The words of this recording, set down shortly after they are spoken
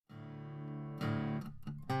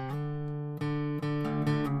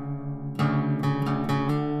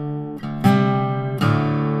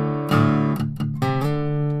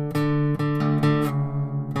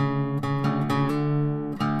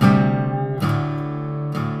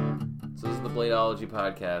Bladeology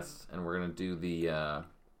podcast, and we're gonna do the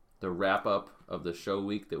wrap up of the show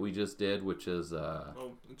week that we just did, which is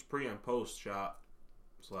it's pre and post shot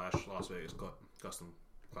 / Las Vegas custom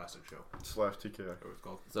classic show / TKI. It's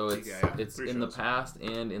called so TKI, it's in the past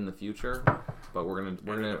and in the future, but we're gonna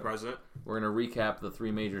recap the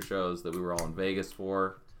 3 major shows that we were all in Vegas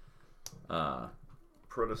for.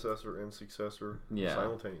 Predecessor and successor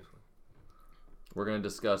simultaneously. We're going to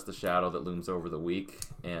discuss the shadow that looms over the week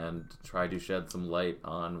and try to shed some light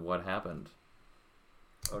on what happened.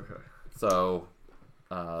 Okay. So,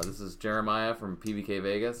 this is Jeremiah from PBK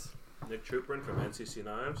Vegas. Nick Chuprin from NCC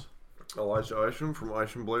Knives. Elijah Isham from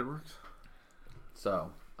Isham Blade Works.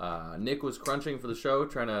 So, Nick was crunching for the show,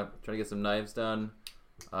 trying to get some knives done.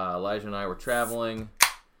 Elijah and I were traveling.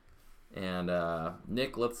 And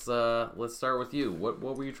Nick, let's start with you. What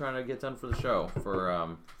were you trying to get done for the show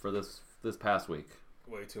for this past week?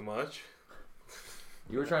 Way too much.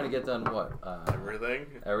 You were trying to get done what? Everything.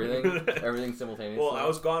 Everything simultaneously. Well, I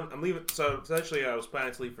was gone. I'm leaving. So essentially, I was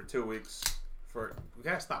planning to leave for 2 weeks. We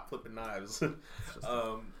gotta stop flipping knives. I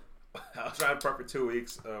was trying to prep for 2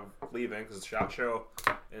 weeks of leaving because it's a SHOT Show,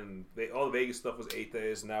 and all the Vegas stuff was 8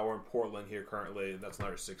 days. Now we're in Portland here currently, and that's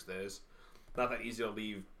another 6 days. Not that easy to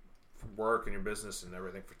leave work and your business and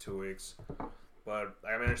everything for 2 weeks, but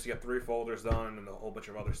I managed to get 3 folders done and a whole bunch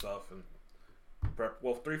of other stuff, and prep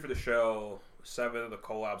 3 for the show, 7 of the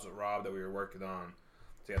collabs with Rob that we were working on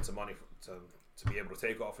to get some money to be able to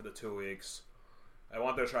take off for the 2 weeks. I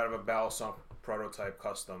wanted to try to have a Balisong prototype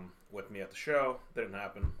custom with me at the show. Didn't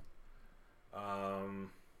happen. I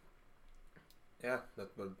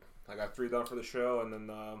got 3 done for the show, and then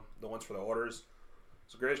the ones for the orders.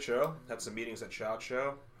 It's a great show. Had some meetings at SHOT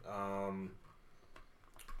Show. I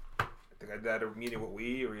think I had a meeting with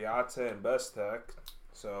Riata, and Best Tech.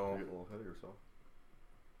 So you get a little ahead of yourself.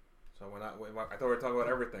 So I thought we were talking about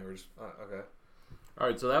everything. We're just okay. All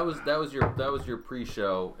right, so that was your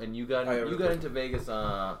pre-show, and you got into Vegas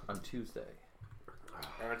on Tuesday.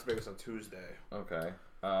 I went to Vegas on Tuesday. Okay,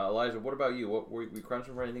 Elijah, what about you? What were you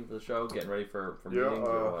crunching for anything for the show? Getting ready for meetings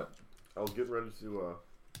or what? I was getting ready to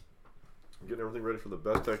getting everything ready for the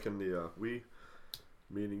Best Tech and the Wii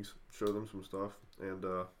meetings, show them some stuff, and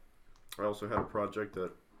I also had a project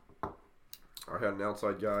that I had an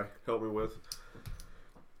outside guy help me with.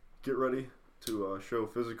 Get ready to show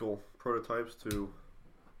physical prototypes to.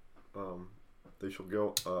 They shall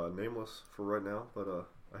go nameless for right now, but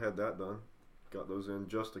I had that done. Got those in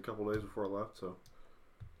just a couple days before I left, so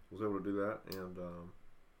I was able to do that, and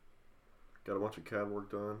got a bunch of CAD work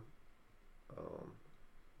done.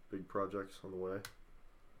 Big projects on the way.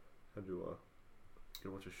 Had to get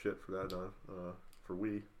a bunch of shit for that done for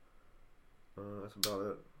Wii. That's about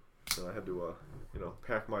it. And I had to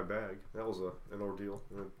pack my bag. That was an ordeal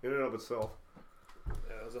in and of itself.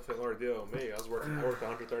 Yeah, it was definitely an ordeal. I was working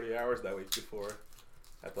 130 hours that week before.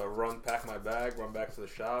 I had to pack my bag, run back to the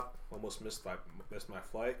shop. Almost missed my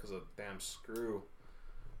flight because a damn screw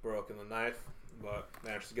broke in the knife, but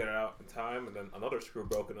managed to get it out in time. And then another screw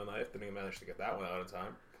broke in the knife. Didn't even manage to get that one out in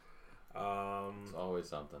time. It's always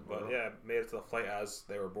something. But yeah, made it to the flight as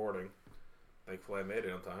they were boarding. Thankfully, I made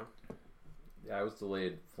it on time. Yeah, I was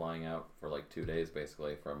delayed flying out for like 2 days,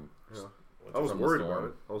 basically, from. Yeah. I was worried about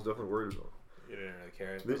it. I was definitely worried about it. You didn't really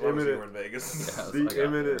care. As long as you were in Vegas. Yeah, the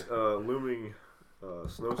imminent looming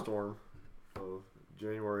snowstorm of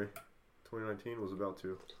January 2019 was about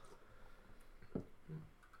to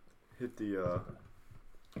hit the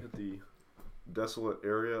desolate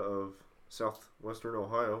area of southwestern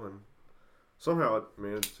Ohio, and somehow it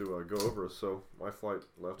managed to go over us, so my flight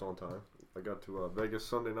left on time. I got to Vegas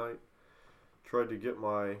Sunday night, tried to get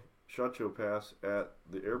my SHOT Show pass at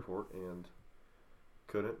the airport, and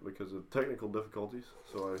couldn't because of technical difficulties,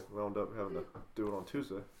 so I wound up having to do it on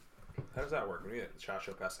Tuesday. How does that work when you get the SHOT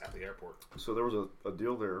Show pass at the airport? So there was a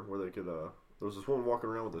deal there where they could, there was this woman walking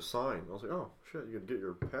around with a sign. I was like, oh, shit, you can get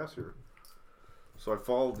your pass here. So I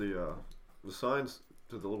followed the signs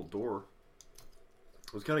to the little door.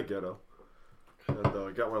 It was kind of ghetto.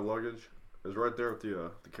 And got my luggage. It was right there at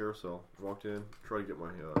the carousel. Walked in, tried to get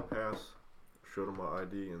my pass, showed them my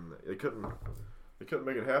ID, and they couldn't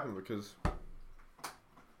make it happen because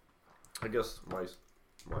I guess my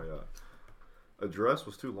address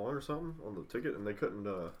was too long or something on the ticket, and they couldn't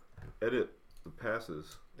edit the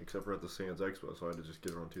passes except for at the Sands Expo, so I had to just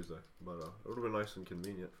get it on Tuesday. But it would have been nice and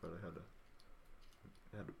convenient if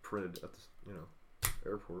I had to print it at the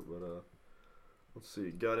airport. But let's see,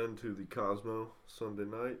 got into the Cosmo Sunday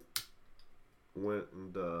night, went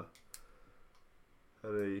and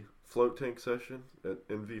had a float tank session at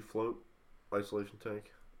NV Float Isolation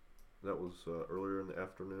Tank. That was earlier in the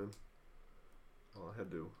afternoon. I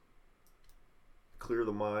had to clear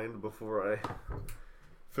the mind before I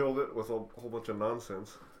filled it with a whole bunch of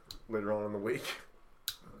nonsense later on in the week.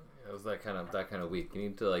 It was that kind of week. You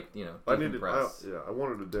need to I decompress. I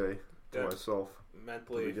wanted a day to myself.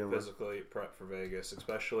 Mentally, physically prep for Vegas,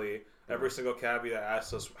 especially every single cabbie that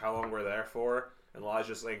asked us how long we're there for, and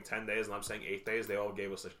Elijah's saying 10 days, and I'm saying 8 days. They all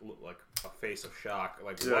gave us a face of shock.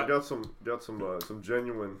 Like, yeah, what? I got some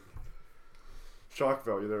genuine shock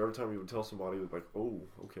value there. Every time you would tell somebody, it was like, oh,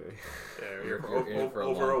 okay. Yeah, you're for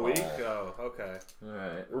over a week. haul. Oh, okay. All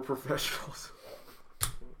right. We're professionals.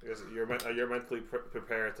 You're mentally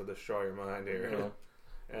prepared to destroy your mind here,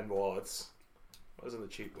 and wallets. It wasn't a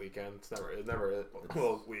cheap weekend. It never is.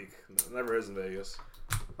 Well, week. It never is in Vegas.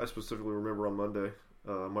 I specifically remember on Monday,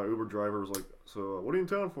 my Uber driver was like, "So, what are you in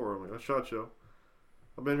town for?" I'm like, "A SHOT Show."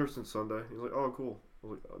 I've been here since Sunday. He's like, "Oh, cool." I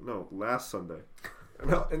was like, "No, last Sunday."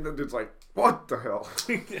 And the dude's like, "What the hell?"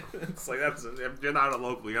 It's like if you're not a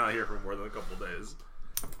local, you're not here for more than a couple of days.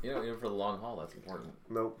 Even for the long haul, that's important.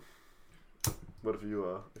 Nope. But if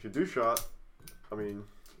you do SHOT, I mean,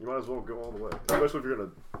 you might as well go all the way, especially if you're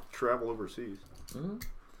gonna travel overseas. Mm-hmm.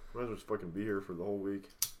 Might as well just fucking be here for the whole week.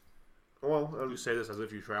 Well, You say this as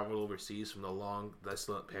if you traveled overseas from the long,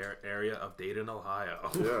 desolate area of Dayton, Ohio.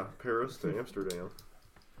 yeah, Paris to Amsterdam,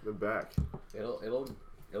 then back. It'll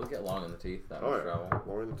get long in the teeth. That Oh, much yeah. travel.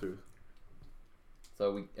 Long in the tooth.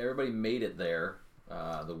 So everybody made it there.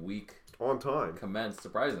 The week On time. commenced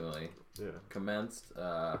surprisingly. Yeah. Commenced.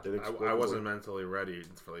 I wasn't mentally ready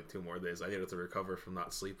for like 2 more days. I needed to recover from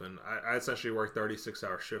not sleeping. I essentially worked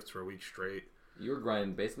 36-hour shifts for a week straight. You were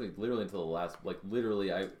grinding basically literally until the last. Like literally,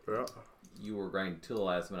 Yeah. You were grinding till the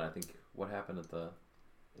last minute. I think what happened at the.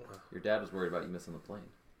 Your dad was worried about you missing the plane.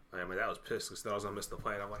 Yeah, my dad was pissed because I was gonna miss the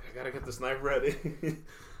plane. I'm like, I gotta get this knife ready.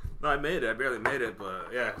 No, I made it. I barely made it, but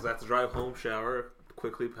yeah, because I had to drive home, shower,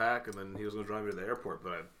 quickly pack, and then he was gonna drive me to the airport.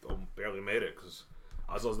 But I barely made it because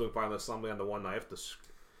I was doing final assembly on the one knife. The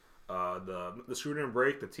screw didn't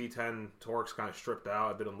break. The T10 Torx kind of stripped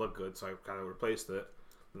out. It didn't look good, so I kind of replaced it.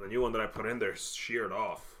 And the new one that I put in there sheared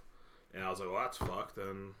off. And I was like, well, that's fucked.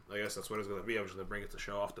 And I guess that's what it's going to be. I'm just going to bring it to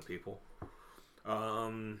show off to people.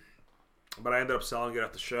 But I ended up selling it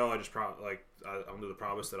at the show. I just I'm under the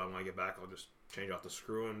promise that when I get back, I'll just change out the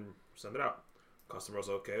screw and send it out. Customer was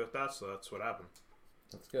okay with that, so that's what happened.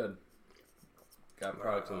 That's good. Got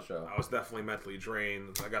product to the show. I was definitely mentally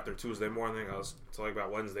drained. I got there Tuesday morning. Till like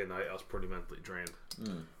about Wednesday night, I was pretty mentally drained.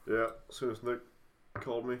 Yeah, as soon as Nick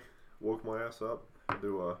called me, woke my ass up.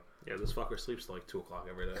 Yeah, this fucker sleeps till like 2 o'clock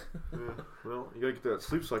every day. Yeah, well, you gotta get that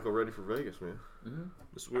sleep cycle ready for Vegas, man.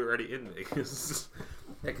 Mm-hmm. We're already in Vegas.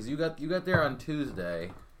 Yeah, because you got there on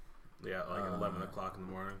Tuesday. Yeah, like 11 o'clock in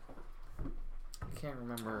the morning. I can't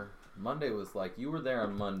remember. Monday was like you were there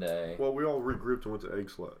on Monday. Well, we all regrouped and went to Egg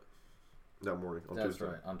Slut that morning on That's Tuesday.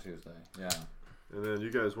 right, on Tuesday. Yeah. And then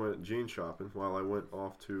you guys went jean shopping while I went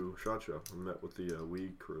off to SHOT Show and met with the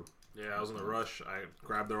weed crew. Yeah, I was in a rush. I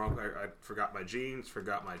grabbed the wrong. I forgot my jeans.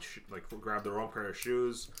 Forgot my grabbed the wrong pair of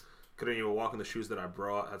shoes. Couldn't even walk in the shoes that I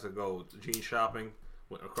brought. Had to go jean shopping.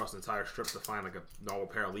 Went across the entire strip to find like a normal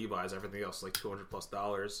pair of Levi's. Everything else like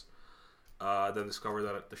 $200+. Then discovered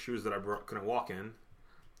that the shoes that I brought couldn't walk in.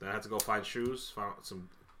 Then I had to go find shoes. Found some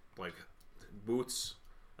like boots.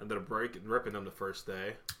 Ended up ripping them the first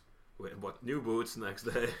day. Bought new boots the next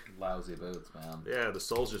day. Lousy boots, man. Yeah, the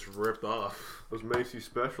soles just ripped off. Those Macy's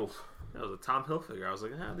specials. That was a Tom Hilfiger. I was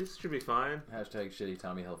like, these should be fine. Hashtag shitty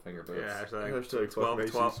Tommy Hilfiger boots. Yeah,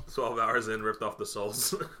 Hashtag 12 hours in, ripped off the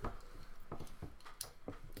soles.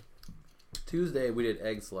 Tuesday we did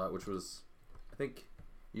Egg Slut, which was, I think,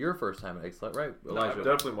 your first time at Egg Slut, right? Elijah?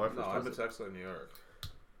 Definitely my first No, time. I've been texting in New York.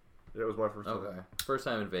 Yeah, it was my first time. Okay. First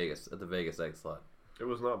time in Vegas, at the Vegas Egg Slut. It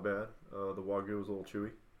was not bad. The Wagyu was a little chewy.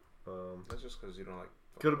 That's just because you don't like...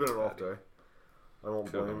 Could have been an off day. I won't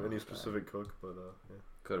Could've blame been any an off day. specific cook, but yeah.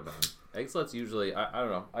 Could have been. Egg Slut's usually, I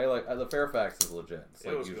don't know. I like, the Fairfax is legit. It's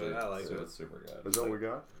It was usually, good. I liked so it. It's super good. Is that what we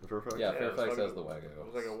got? The Fairfax? Yeah, Yeah, Fairfax it's like has the Wagyu. It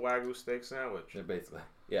was like a Wagyu steak sandwich. It basically,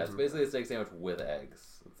 yeah, it's basically a steak sandwich with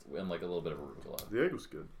eggs. And like a little bit of arugula. The egg was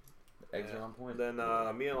good. The eggs are on point. Then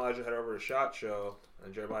me and Elijah head over to SHOT Show,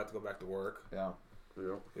 and Jeremiah had to go back to work. Yeah.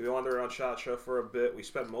 Yeah. We wandered around SHOT Show for a bit. We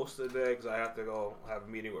spent most of the day because I had to go have a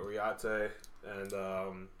meeting with Riate, and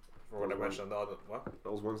for what I mentioned, what?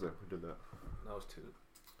 That was Wednesday. We did that. That was Tuesday.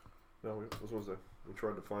 No, it was Wednesday. We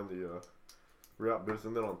tried to find the route booth,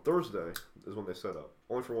 and then on Thursday is when they set up.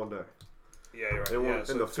 Only for one day. Yeah, you're right. And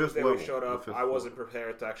Yeah, in the fifth Tuesday level. we showed up. The fifth I wasn't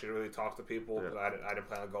prepared to actually really talk to people. Yeah. I didn't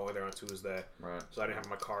plan on going there on Tuesday. Right. So I didn't have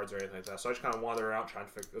my cards or anything like that. So I just kind of wandered around trying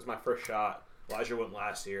to figure. It was my first shot. Elijah went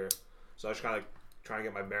last year. So I was kind of trying to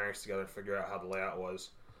get my bearings together and figure out how the layout was.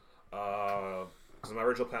 because my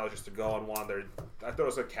original plan was just to go on one. I thought it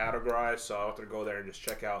was categorized, so I wanted to go there and just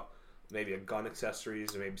check out maybe a gun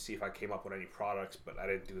accessories and maybe see if I came up with any products, but I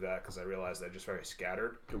didn't do that because I realized they're just very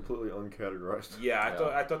scattered. Completely uncategorized. Yeah,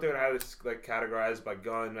 I thought they would have it categorized by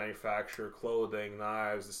gun manufacturer, clothing,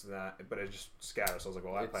 knives, this and that, but it just scattered. So I was like,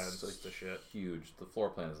 well, that plan is just the shit. Huge. The floor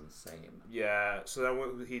plan is insane. Yeah. So then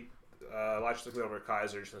Elijah took me over to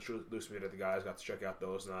Kaiser, just introduced me to the guys. Got to check out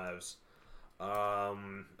those knives. I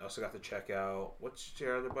also got to check out what's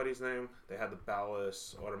your other buddy's name? They had the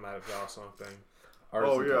ballast, automatic ballast something.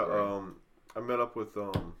 Artisan cutlery. I met up with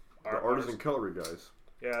the artisan cutlery guys.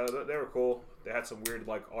 Yeah, they were cool. They had some weird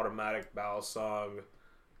automatic ballast song,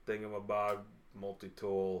 thingamabog,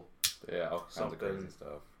 multi-tool. Yeah, all kinds of crazy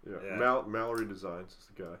stuff. Yeah. Mallory Designs is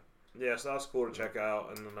the guy. Yeah, so that was cool to check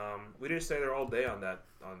out. And then we didn't stay there all day on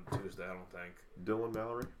Tuesday, I don't think. Dylan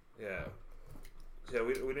Mallory? Yeah. Yeah,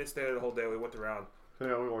 we didn't stay there the whole day. We went around.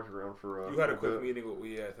 Yeah, we walked around for you had a quick meeting with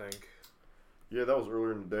I think. Yeah, that was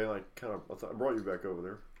earlier in the day. I brought you back over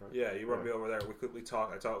there. Right? Yeah, you brought me over there. We quickly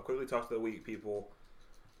talked. I quickly talked to the Wheat people.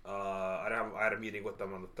 I had a meeting with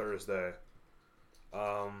them on the Thursday.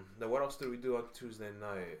 Then what else did we do on Tuesday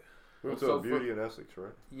night? We went to Beauty and Essex,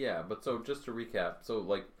 right? Yeah, but so just to recap,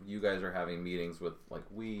 so you guys are having meetings with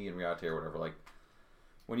we and Riate or whatever.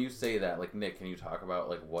 When you say that, Nick, can you talk about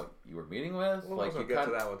what you were meeting with? Well, you get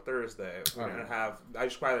to that one Thursday. I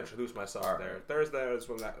just tried to introduce myself there. Right. Thursday is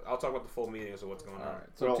when I'll talk about the full meetings of what's going on. Right.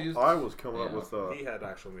 So Tuesday, I was coming up with. He had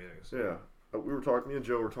actual meetings. Yeah, we were talking. Me and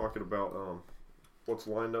Joe were talking about what's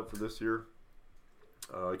lined up for this year.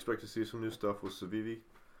 Expect to see some new stuff with Civivi,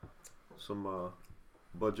 some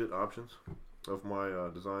budget options of my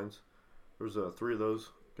designs. There's 3 of those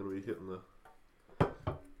going to be hitting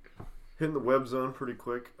the web zone pretty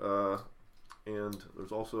quick, and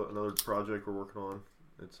there's also another project we're working on.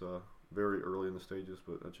 It's very early in the stages,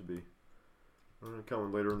 but that should be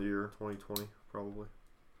coming later in the year, 2020 probably.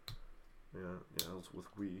 Yeah, that's with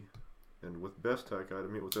and with Best Tech. I had to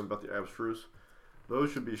meet with them about the abstruse.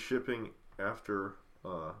 Those should be shipping after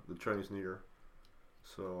the Chinese New Year,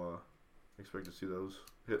 so expect to see those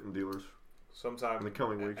hitting dealers sometime in the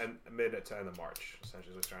coming weeks. And mid to end of March,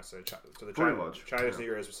 essentially, is what I'm trying to say. So the Chinese New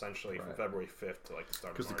Year is essentially from February 5th to the start of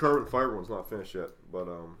March. Because the carbon fiber one's not finished yet, but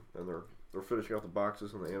and they're finishing out the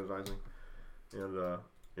boxes and the anodizing, and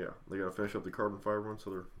they got to finish up the carbon fiber one, so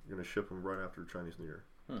they're going to ship them right after Chinese New Year.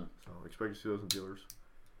 So expect to see those in dealers.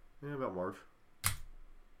 Yeah, about March.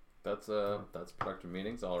 That's productive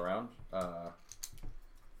meetings all around.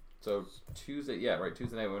 So Tuesday night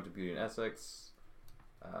we went to Beauty in Essex.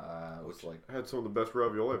 Was I had some of the best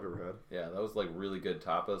ravioli I've ever had. Yeah, that was really good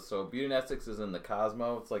tapas. So Beauty in Essex is in the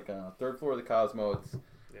Cosmo. It's third floor of the Cosmo. It's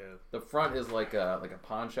the front is like a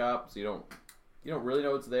pawn shop, so you don't really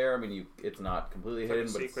know it's there. I mean, it's not completely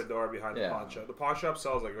hidden, but secret door behind the pawn shop. The pawn shop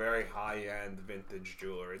sells very high end vintage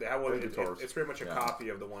jewelry. They have one. It's pretty much a copy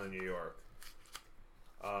of the one in New York.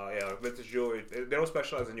 Vintage jewelry. They don't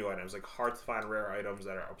specialize in new items, hard to find rare items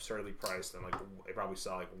that are absurdly priced, and they probably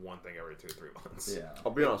sell one thing every 2-3 months. Yeah,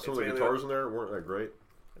 I'll be honest. Some of the guitars in there weren't that great.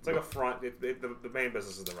 It's a front. The main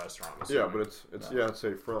business is the restaurant. Yeah, but it's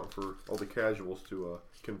a front for all the casuals to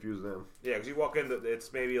confuse them. Yeah, because you walk in,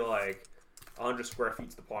 it's maybe 100 square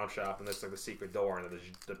feet to the pawn shop, and there's the secret door, and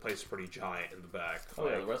the place is pretty giant in the back. Oh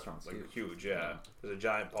yeah, the restaurant's huge. Yeah, there's a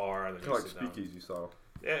giant bar, and then kind of speakeasy style.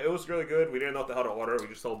 Yeah, it was really good. We didn't know what the hell to order. We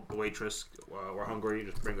just told the waitress we're hungry.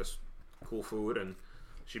 Just bring us cool food, and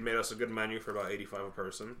she made us a good menu for about $85 a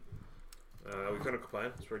person. We couldn't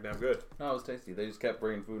complain. It's pretty damn good. No, it was tasty. They just kept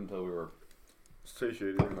bringing food until we were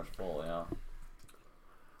satiated, pretty much full. Yeah.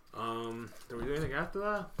 Did we do anything after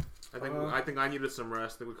that? I think I needed some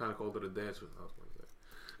rest. I think we kind of called it a day.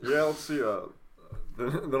 Yeah, let's see.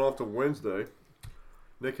 Then off to Wednesday,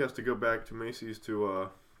 Nick has to go back to Macy's to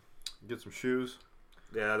get some shoes.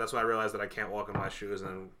 Yeah, that's when I realized that I can't walk in my shoes, and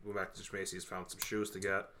then went back to Macy's, found some shoes to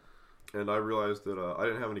get. And I realized that I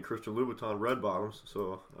didn't have any Christian Louboutin red bottoms,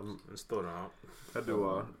 so I still don't. Had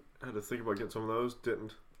to think about getting some of those.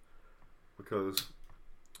 Didn't, because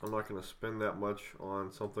I'm not going to spend that much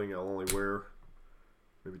on something I'll only wear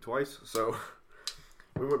maybe twice. So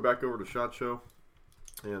we went back over to SHOT Show,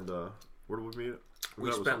 and where did we meet?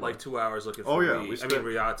 We spent 2 hours looking for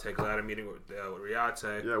Riate, because I had a meeting with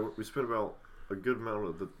Riate. Yeah, we spent about a good amount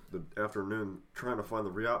of the afternoon trying to find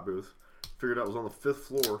the Riate booth. Figured out it was on the 5th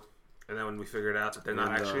floor. And then when we figured out that they're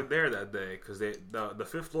not actually there that day, because the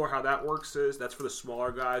 5th floor, how that works is that's for the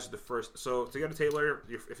smaller guys. So to get a tailor,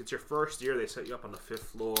 if it's your first year, they set you up on the 5th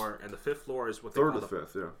floor, and the 5th floor is what they call the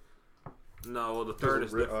 5th. Yeah. No, the 3rd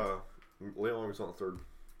is different. Leon was on the 3rd.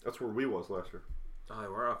 That's where we was last year. Oh, they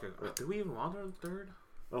were? Okay. Did we even wander on the 3rd?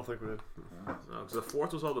 I don't think we did. No, because the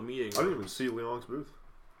fourth was all the meetings. I didn't even see Leong's booth.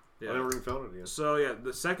 Yeah. I never even found it again. So yeah,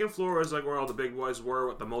 the second floor is like where all the big boys were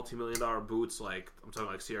with the multi-million-dollar boots. Like I'm talking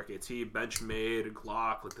like CRKT, Benchmade,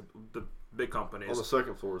 Glock, like the big companies. On the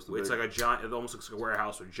second floor is the It's big. like a giant. It almost looks like a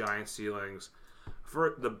warehouse with giant ceilings.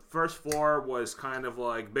 For the first floor was kind of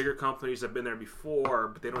like bigger companies that've been there before,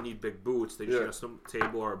 but they don't need big boots. They just need a some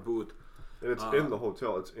table or a booth. And it's in the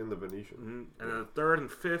hotel. It's in the Venetian. Mm-hmm. And then the third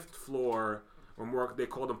and fifth floor were more. They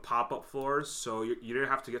called them pop-up floors. So you didn't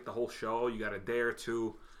have to get the whole show. You got a day or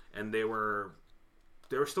two. And they were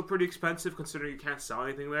still pretty expensive considering you can't sell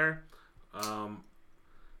anything there.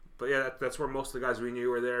 But yeah, that's where most of the guys we knew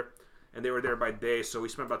were there, and they were there by day. So we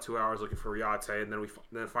spent about 2 hours looking for Riate, and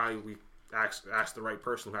then finally we asked the right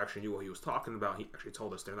person who actually knew what he was talking about. He actually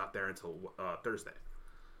told us they're not there until Thursday.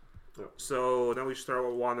 Yep. So then we started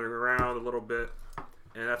wandering around a little bit,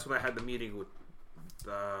 and that's when I had the meeting with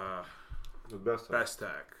Best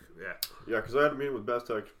Tech. Yeah. Yeah, because I had a meeting with Best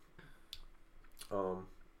Tech.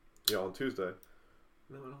 Yeah, on Tuesday.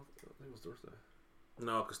 No, I think it was Thursday.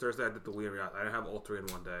 No, because Thursday I did the Wii Yacht. I didn't have all three in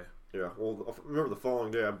one day. Yeah, well, I remember the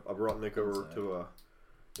following day I brought Nick over to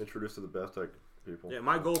introduce to the Best Tech people. Yeah,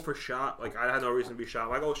 my goal for SHOT, like I had no reason to be SHOT.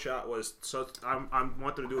 My goal SHOT was, so I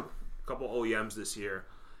wanted to do a couple OEMs this year.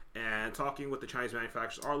 And talking with the Chinese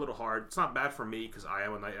manufacturers are a little hard. It's not bad for me because I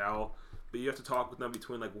am a night owl. But you have to talk with them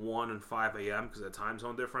between like 1 and 5 a.m. because of the time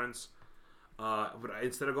zone difference. But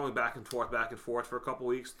instead of going back and forth for a couple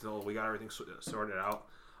weeks till we got everything sorted out,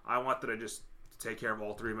 I wanted to just take care of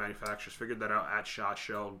all three manufacturers. Figured that out at SHOT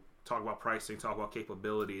Show. Talk about pricing, talk about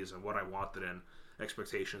capabilities, and what I wanted and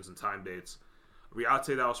expectations and time dates.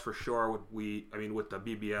 Riate, that was for sure. With the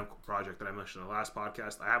BBM project that I mentioned in the last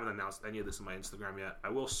podcast. I haven't announced any of this on my Instagram yet. I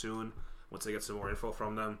will soon once I get some more info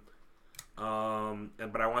from them.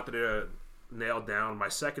 But I wanted to nail down my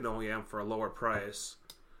second OEM for a lower price.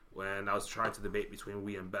 When I was trying to debate between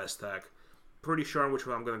Wii and Best Tech. Pretty sure on which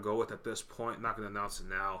one I'm going to go with at this point. Not going to announce it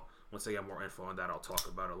now. Once I get more info on that, I'll talk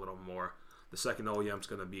about it a little more. The second OEM is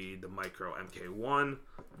going to be the Micro MK1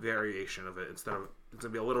 variation of it. It's going to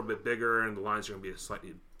be a little bit bigger, and the lines are going to be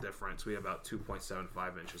slightly different. So we have about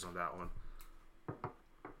 2.75 inches on that one.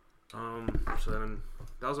 So then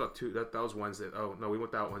that was about that was Wednesday. Oh no, we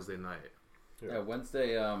went out Wednesday night. Yeah,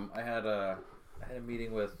 Wednesday. I had a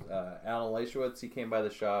meeting with Alan Leishowitz. He came by the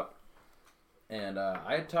shop, and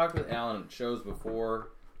I had talked with Alan at shows before,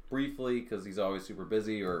 briefly, because he's always super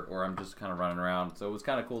busy, or I'm just kind of running around. So it was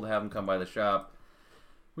kind of cool to have him come by the shop.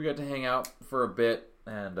 We got to hang out for a bit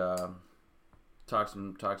and talk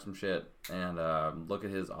some shit, and look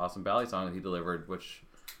at his awesome Bally song that he delivered, which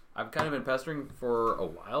I've kind of been pestering for a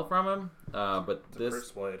while from him. But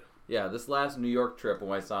this last New York trip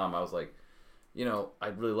when I saw him, I was like,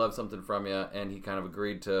 I'd really love something from you, and he kind of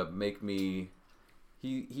agreed to make me.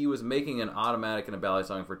 He was making an automatic and a Bally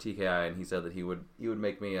song for TKI, and he said that he would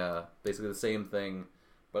make me basically the same thing,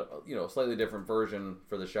 but a slightly different version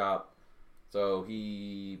for the shop. So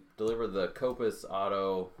he delivered the Copus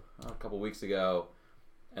Auto a couple weeks ago,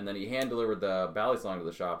 and then he hand delivered the Bally song to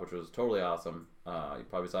the shop, which was totally awesome. You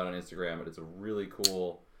probably saw it on Instagram, but it's a really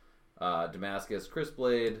cool Damascus crisp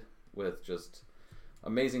blade with just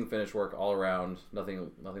amazing finish work all around.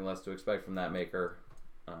 Nothing less to expect from that maker.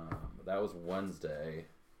 That was Wednesday,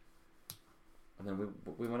 and then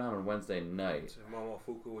we went out on Wednesday night. So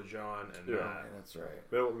Momofuku with John and yeah, Matt. That's right.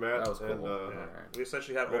 Yeah, with Matt that was cool. And, right. We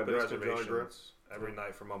essentially had open reservations every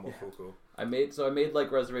night for Momofuku. Yeah. I made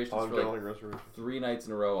like reservations for like reservations 3 nights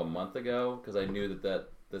in a row a month ago because I knew that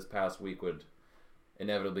this past week would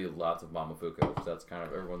inevitably lots of Momofuku, because that's kind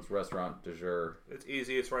of everyone's restaurant du jour. It's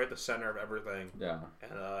easy. It's right at the center of everything. Yeah.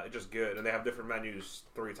 And it's just good. And they have different menus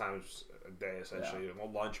 3 times a day, essentially. Yeah.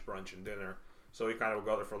 Lunch, brunch, and dinner. So we kind of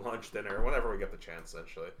go there for lunch, dinner, whenever we get the chance,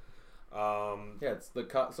 essentially. Yeah, it's the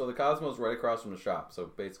Cosmo's right across from the shop. So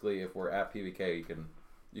basically, if we're at PVK,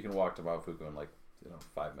 you can walk to Momofuku in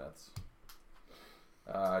 5 minutes.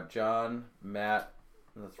 John, Matt,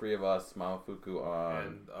 and the 3 of us, Momofuku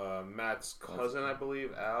on. And Matt's cousin, I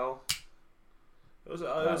believe, Al. It was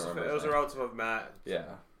a relative of Matt. Yeah.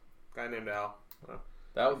 Guy named Al.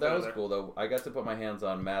 That was cool, though. I got to put my hands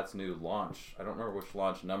on Matt's new launch. I don't remember which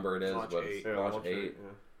launch number it is, but it's launch 8.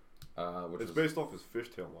 Yeah. Which it's based off his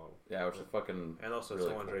fishtail model. Yeah, which is fucking. And also,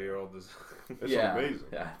 really 200-year-old is. It's amazing.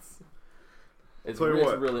 Yeah, it's my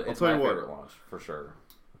favorite launch for sure.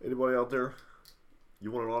 Anybody out there,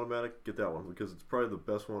 you want an automatic? Get that one, because it's probably the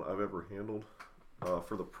best one I've ever handled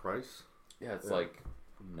for the price. Yeah, it's like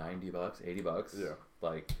 $90, $80. Yeah,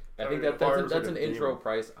 I think that's an intro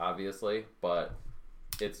price, obviously, but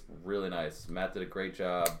it's really nice. Matt did a great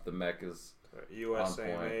job. The mech is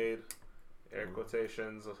USA made. air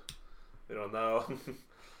quotations. We don't know.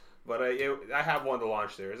 But I have one to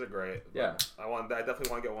launch there. Is it great? Yeah. I definitely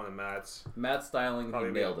want to get one of Matt's. Matt Styling, he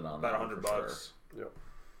Probably nailed it on about that. $100. Sure. Yep.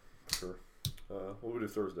 Sure. What we do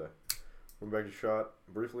Thursday? Went back to shot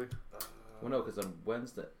briefly. Well, no, because on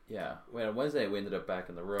Wednesday, on Wednesday we ended up back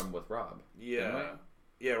in the room with Rob. Yeah.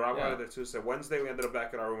 Yeah, Rob wanted there too. So Wednesday we ended up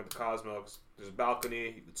back in our room with the Cosmo. There's a balcony.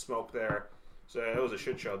 You could smoke there. So it was a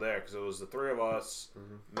shit show there because it was the three of us,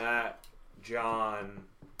 Matt, John,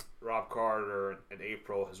 Rob Carter, and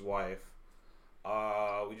April, his wife.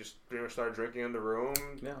 We just pretty much started drinking in the room,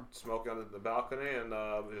 smoking on the balcony, and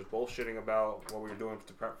we were just bullshitting about what we were doing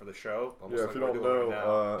to prep for the show. Almost if you don't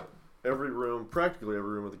know, practically every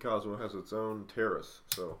room at the Cosmo has its own terrace.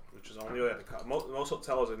 So, which is only at the most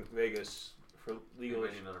hotels in Vegas for legal.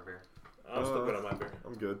 Another beer. I'm still good on my beer.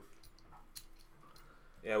 I'm good.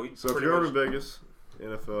 Yeah, So if you're ever in Vegas,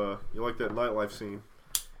 and if you like that nightlife scene,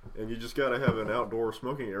 and you just gotta have an outdoor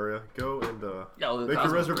smoking area, go and make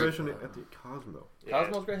your reservation at the Cosmo. Yeah.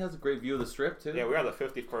 Cosmo's great. Has a great view of the Strip too. Yeah, we're on the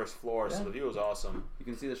 51st floor, so the view is awesome. You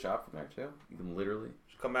can see the shop from there too. You can literally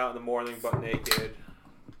just come out in the morning, butt naked.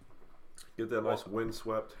 Get that nice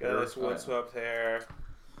windswept hair. Get that nice windswept hair.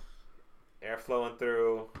 Air flowing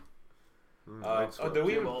through. Did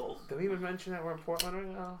we even mention that we're in Portland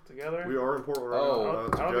right now together? We are in Portland right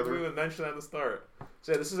now. I don't think we even mentioned that at the start.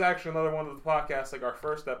 So this is actually another one of the podcasts, like our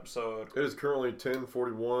first episode. It is currently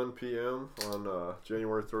 10:41 p.m. on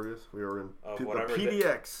January 30th. We are in the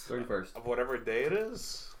PDX. 31st. Of whatever day it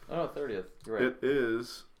is. Oh, 30th. You're right. It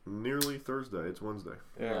is nearly Thursday. It's Wednesday.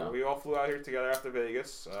 Yeah, we all flew out here together after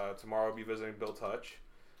Vegas. Tomorrow we'll be visiting Bill Touch.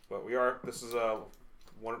 But this is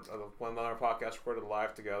one other podcast recorded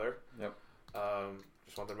live together. Yep.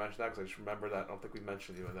 Just wanted to mention that because I just remembered that. I don't think we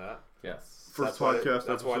mentioned even that. Yes. First podcast episode.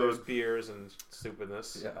 That's why there's beers and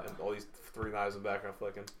stupidness and all these three knives in the background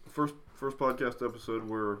flicking. First podcast episode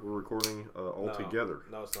we're recording all together.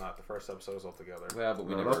 No, it's not. The first episode is all together. Yeah, but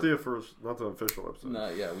we never. Not the official episode. No,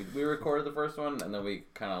 yeah, we recorded the first one and then we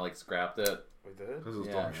kind of like scrapped it. We did? This is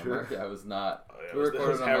dog shit. Yeah, it was not. We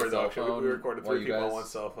recorded on my cell phone. We recorded three people on one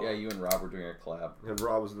cell phone. Yeah, you and Rob were doing a collab. And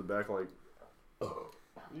Rob was in the back like,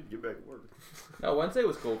 I need to get back to work. No, Wednesday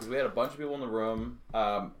was cool because we had a bunch of people in the room.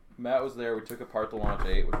 Matt was there. We took apart the Launch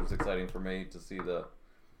 8, which was exciting for me to see the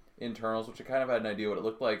internals, which I kind of had an idea what it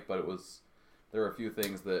looked like, but there were a few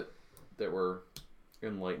things that were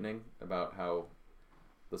enlightening about how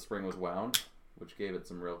the spring was wound, which gave it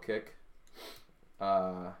some real kick.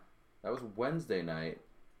 That was Wednesday night.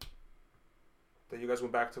 Then you guys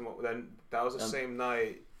went back to that was the same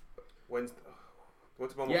night. Wednesday.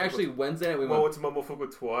 Wednesday night we went to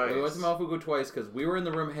Momofuku twice. We went to Momofuku twice because we were in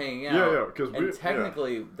the room hanging out. Yeah,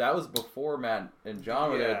 technically that was before Matt and John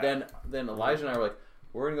were there. Then Elijah and I were like,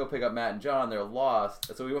 we're gonna go pick up Matt and John. They're lost,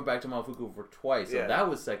 and so we went back to Momofuku for twice. So that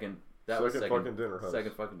was second. Second fucking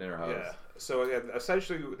dinner house. Yeah. So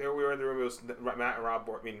essentially, there we were in the room. It was Matt and Rob.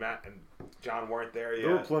 Matt and John weren't there yet.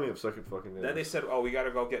 There were plenty of second fucking dinners. Then they said, "Oh, we got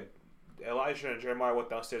to go get Elijah and Jeremiah went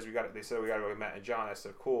downstairs. They said we got to go get Matt and John." I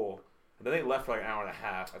said, "Cool." And then they left for like an hour and a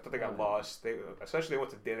half. I thought they got lost. They went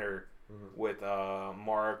to dinner with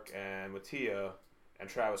Mark and Mattia and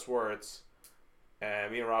Travis Wirtz.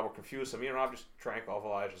 And me and Rob were confused. So me and Rob just drank all of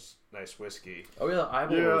Elijah's nice whiskey. Oh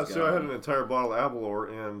yeah, so I had an entire bottle of Abalor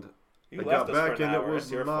and I got back and it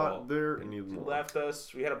was not there. And you left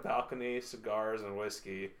us. We had a balcony, cigars, and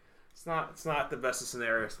whiskey. It's not the best of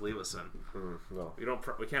scenarios to leave us in. No,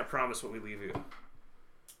 we can't promise what we leave you.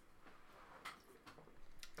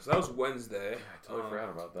 So that was Wednesday. I totally forgot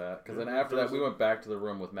about that. Because then after that, we went back to the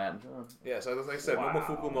room with Matt and John. Yeah, so like I said,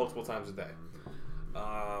 Momofuku multiple times a day.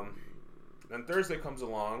 Then Thursday comes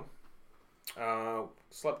along.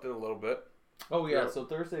 Slept in a little bit. Oh yeah, so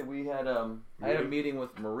Thursday we had I had a meeting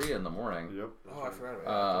with Maria in the morning. Yep. Oh, I forgot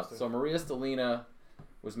about that. So Maria Stelina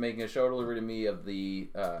was making a show delivery to me of the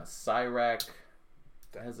Cyrac.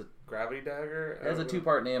 That has a gravity dagger. It has a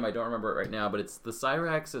 2-part name. I don't remember it right now, but it's the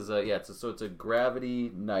Cyrax is it's a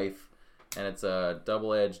gravity knife, and it's a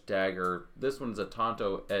double-edged dagger. This one's a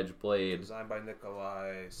Tonto edge blade. Designed by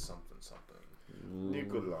Nikolai something.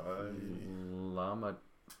 Lama.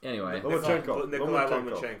 Anyway, Nikolai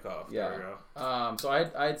Lomachenko. Yeah. There we go. So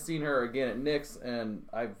I'd seen her again at Nick's, and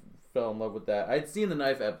I fell in love with that. I'd seen the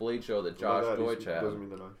knife at Blade Show that Josh Deutsch had. Doesn't mean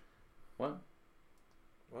the knife. What?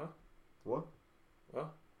 What? Huh?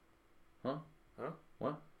 Huh?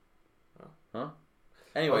 What? Huh?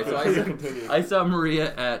 Anyway, so I saw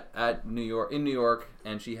Maria at New York,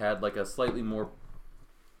 and she had like a slightly more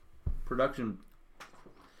production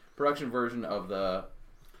version of the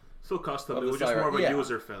Still custom. Of It the was just side more of a yeah.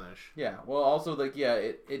 user finish. Yeah. Well, also like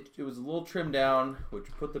it was a little trimmed down, which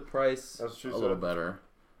put the price a little better.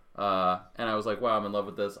 And I was like, wow, I'm in love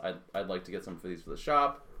with this. I'd like to get some of these for the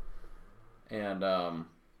shop. And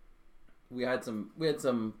we had some.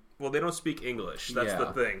 Well, they don't speak English. That's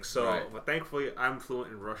the thing. So, but thankfully, I'm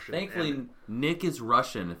fluent in Russian. Thankfully, Nick is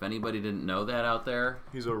Russian. If anybody didn't know that out there,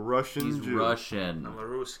 he's a Russian Jew. Russian. I'm a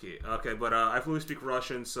Ruski. Okay, but I fluently speak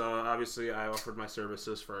Russian, so obviously I offered my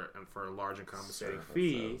services for a large and compensating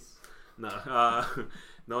fee.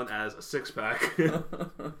 Known as a 6-pack.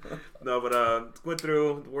 No, but went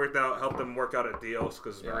through, worked out, helped them work out at deals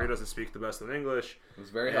because Maria doesn't speak the best of English. It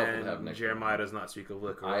was very helpful to have Nick. Jeremiah does not speak a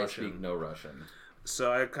lick of Russian. I speak no Russian.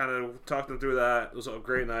 So I kind of talked them through that. It was a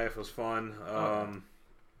great knife. It was fun.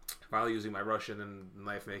 Finally using my Russian in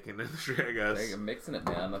knife making industry, I guess. You're mixing it,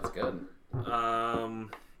 man. That's good.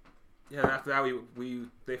 Yeah. After that,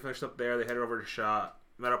 they finished up there. They headed over to shot.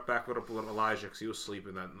 Met up back with Elijah because he was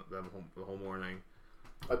sleeping the whole morning.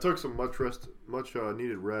 I took some much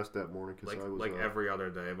needed rest that morning because I was every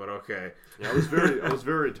other day, but okay. Yeah, I was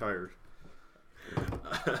very tired.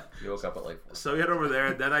 You woke up at like 4. So we head over there,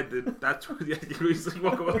 and then I did. That's you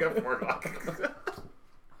woke up like at 4 o'clock.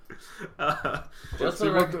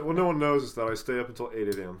 What no one knows is that I stay up until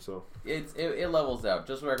 8 a.m. So it levels out.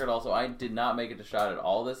 Just for the record, also, I did not make it to shot at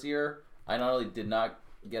all this year. I not only did not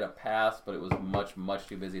get a pass, but it was much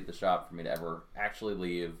too busy at the shop for me to ever actually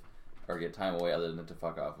leave or get time away other than to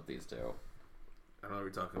fuck off with these two. I don't know what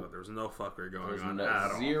you're talking about. There was no fuckery going on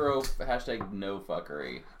at all. Zero # no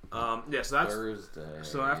fuckery. So that's Thursday.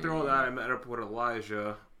 So after all that, I met up with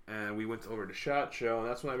Elijah, and we went over to SHOT Show, and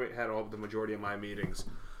that's when I had the majority of my meetings.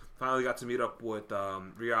 Finally got to meet up with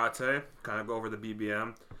Riate, kind of go over the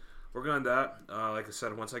BBM. Working on that. Like I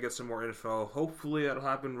said, once I get some more info, hopefully that'll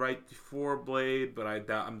happen right before Blade, but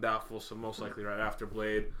I'm doubtful, so most likely right after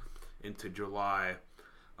Blade into July.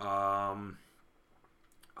 Along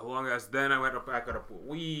as then I went back up with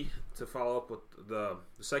We to follow up with the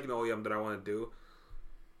second OEM that I want to do.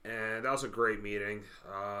 And that was a great meeting.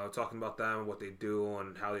 Talking about them, what they do,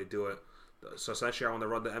 and how they do it. So essentially I want to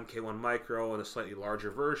run the MK1 Micro in a slightly larger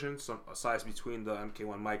version, a size between the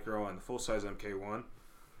MK1 Micro and the full-size MK1.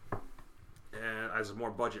 And as a more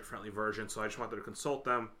budget-friendly version, so I just wanted to consult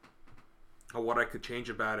them on what I could change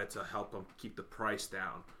about it to help them keep the price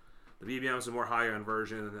down. The BBM is a more higher-end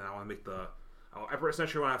version, and I want to make I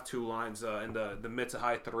essentially want to have 2 lines in the mid to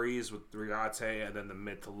high 3s with Riate, and then the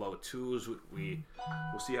mid to low 2s with We.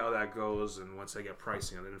 We'll see how that goes, and once I get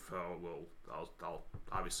pricing and info, I'll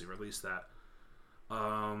obviously release that.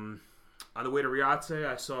 On the way to Riate,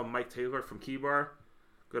 I saw Mike Taylor from Keybar,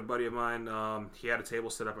 good buddy of mine. He had a table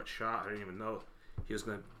set up at SHOT. I didn't even know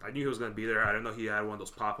I knew he was gonna be there. I didn't know he had one of those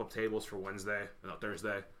pop-up tables for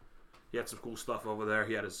Thursday. He had some cool stuff over there.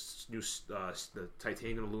 He had his new the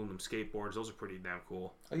titanium aluminum skateboards. Those are pretty damn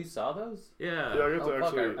cool. Oh, you saw those? Yeah. Yeah, I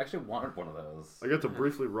got to I actually wanted one of those. I got to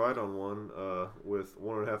briefly ride on one with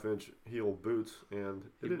 1.5-inch heel boots, and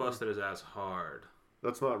he busted his ass hard.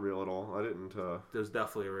 That's not real at all. I didn't. It was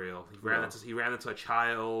definitely real. He ran into a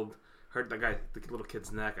child. Hurt the little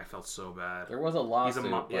kid's neck. I felt so bad. There was a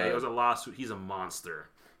lawsuit. There was a lawsuit. He's a monster.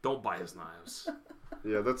 Don't buy his knives.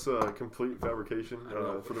 Yeah, that's a complete fabrication,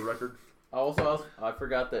 for the record. Also, I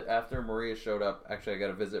forgot that after Maria showed up, actually I got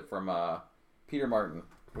a visit from Peter Martin,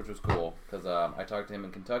 which was cool, because I talked to him in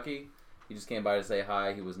Kentucky. He just came by to say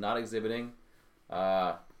hi. He was not exhibiting,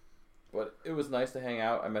 but it was nice to hang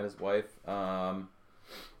out. I met his wife.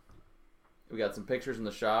 We got some pictures in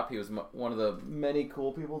the shop. He was one of the many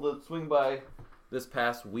cool people to swing by this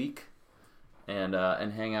past week and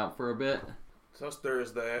hang out for a bit. So it's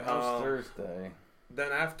Thursday. Thursday.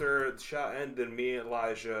 Then after the shot ended, me and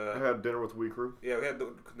Elijah... I had dinner with the We crew. Yeah, we had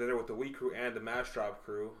dinner with the We crew and the Mash Drop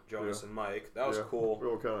crew, Jonas and Mike. That was cool. We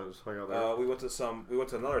all kind of just hung out there. We went to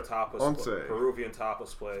another tapas, Peruvian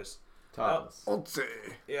tapas place. Tapas.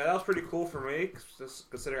 Yeah, that was pretty cool for me, just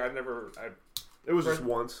considering it was just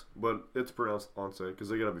once, but it's pronounced Once because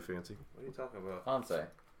they gotta be fancy. What are you talking about? Once. The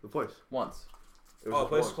place. Once. The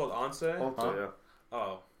place is called Once? Once, yeah.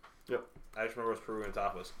 Oh. Yep. I just remember it was Peruvian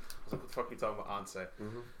tapas. I was like, what the fuck are you talking about, Once?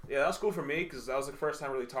 Mm-hmm. Yeah, that was cool for me, because that was the first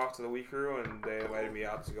time I really talked to the We crew, and they invited me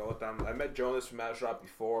out to go with them. I met Jonas from Mash Drop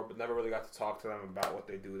before, but never really got to talk to them about what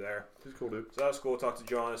they do there. He's cool, dude. So that was cool. Talk to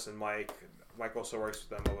Jonas and Mike. Mike also works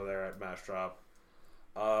with them over there at Mash Drop.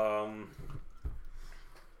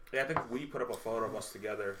 Yeah, I think we put up a photo of us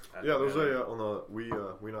together. Yeah, there's on the We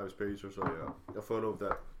Knives page. There's a photo of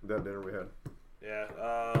that dinner we had. Yeah.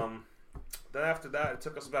 Then after that, it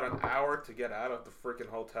took us about an hour to get out of the freaking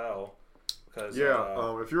hotel. Cause,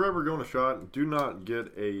 if you're ever going to SHOT, do not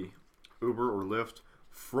get a Uber or Lyft.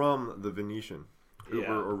 from the Venetian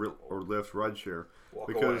Uber or Lyft rideshare. Walk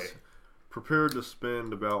because away. prepared to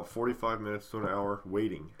spend about 45 minutes to an hour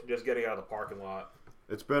waiting. Just getting out of the parking lot.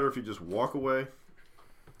 It's better if you just walk away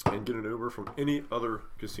and get an Uber from any other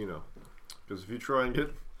casino. Because if you try and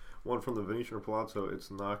get one from the Venetian or Palazzo,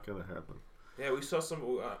 it's not going to happen. Yeah, we saw some.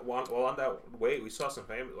 While on that wait, we saw some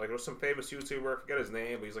famous. Like there was some famous YouTuber. I forget his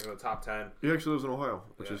name, but he's like in the top 10. He actually lives in Ohio,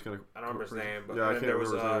 which is kind of. I don't remember his name, but yeah, I can't there was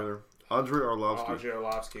remember his name either. Andrei Arlovsky. Andrei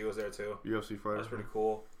Arlovsky was there too. UFC fighter. That's pretty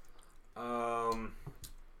cool.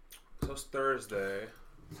 So it's Thursday.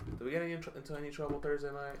 Did we get into any trouble Thursday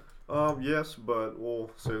night? Yes, but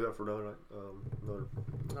we'll save that for another night.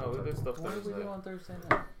 No, we did stuff What Thursday. did we do on Thursday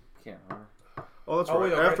night? Can't remember. Oh, that's Oh,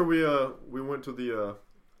 right. yeah, After we went to the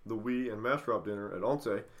Wii and Mass Drop dinner at Once,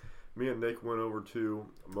 me and Nick went over to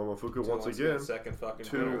Momofuku once again Second fucking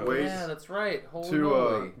to dinner. wait Yeah, that's right. Holy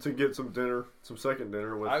moly. to get some second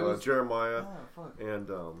dinner with Jeremiah and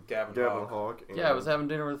Gavin Hogg. And, Yeah, I was having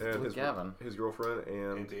dinner with his Gavin. his girlfriend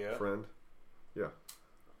and India. friend. Yeah,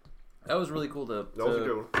 That was really cool to that was a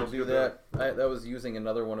good one. to do that. That was using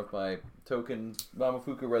another one of my token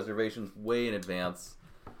Momofuku reservations way in advance.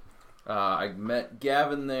 I met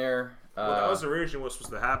Gavin there. Well, that was originally what was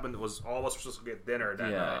supposed to happen. Was all of us were supposed to get dinner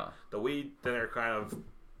that Yeah. night. The Wii dinner kind of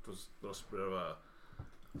was a bit of a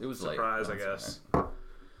It was surprise, I late. guess.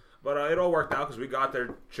 But it all worked out because we got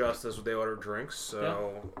there just as they ordered drinks.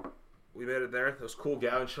 So we made it there. It was cool.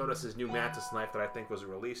 Gavin showed us his new Mantis knife that I think was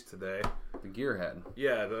released today. The gearhead.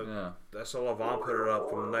 Yeah, I saw Levon put it up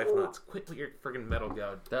from the knife nuts. Quit with your friggin' metal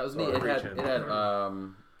gouge. That was me. It had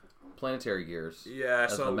planetary gears. Yeah, I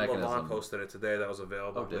as saw the mechanism. Levon posted it today. That was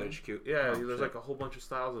available Oh, on did Blade it? HQ. Yeah, Oh, there's shit. like a whole bunch of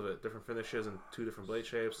styles of it, different finishes and 2 different blade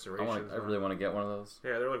shapes, serrations. I really want to get one of those.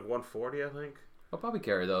 Yeah, they're like 140, I think. I'll probably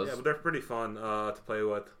carry those. Yeah, but they're pretty fun to play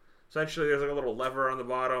with. Essentially, there's like a little lever on the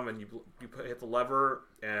bottom, and you hit the lever,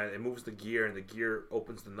 and it moves the gear, and the gear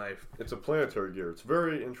opens the knife. It's a planetary gear. It's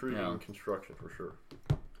very intriguing construction for sure.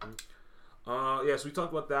 So we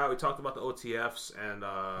talked about that. We talked about the OTFs and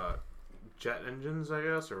jet engines, I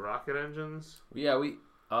guess, or rocket engines. Yeah,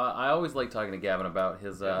 I always like talking to Gavin about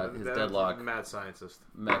his deadlock Mad scientist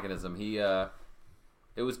mechanism.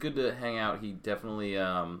 It was good to hang out. He definitely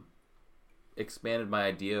expanded my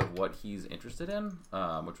idea of what he's interested in,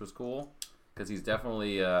 which was cool because he's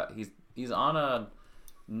definitely he's on a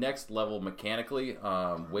next level mechanically,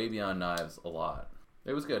 way beyond knives a lot.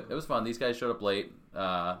 It was good. It was fun. These guys showed up late. It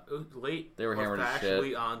was late. They were hammered as shit.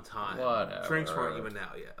 Actually on time. Whatever. Drinks weren't even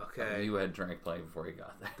out yet. Okay. You had drank plenty before you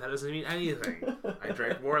got there. That doesn't mean anything. I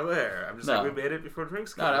drank more there. I'm just No. like we made it before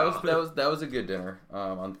drinks came No, out. that was a good dinner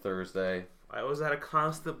on Thursday. I was at a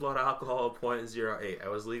constant blood alcohol of 0.08. I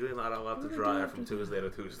was legally not allowed to drive from Tuesday to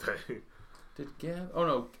Tuesday. Did Gavin? Oh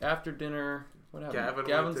no! After dinner, what happened?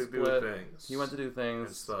 Gavin went to do things. He went to do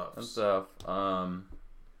things and stuff.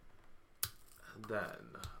 And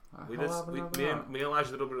then me and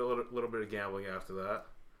Elijah did a little bit of gambling after that.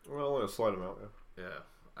 Well, only a slight amount. Yeah. Yeah,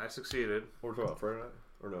 I succeeded. What were we talking about, Friday night?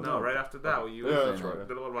 Or no? No, right after that, Yeah, that's right.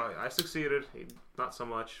 did a little bit. I succeeded. Not so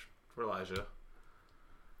much for Elijah.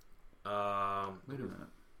 Wait a minute.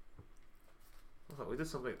 I thought we did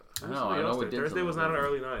something. I know we did Thursday was not an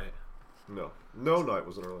early night. No night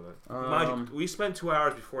was an early night. Mind you, we spent 2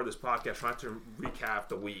 hours before this podcast trying to recap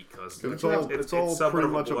the week because It's all somewhat pretty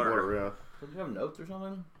of a much a blur. Yeah. Did you have notes or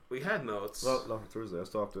something? We had notes. Not for Thursday. I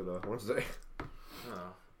stopped at Wednesday.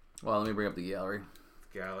 Oh, Well, let me bring up the gallery.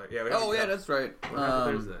 gallery. Yeah. That's right. What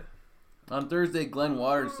happened Thursday? On Thursday, Glenn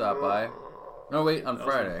Waters stopped by. No, wait, on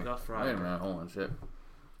Friday. Not Friday. Wait a minute, hold on, shit.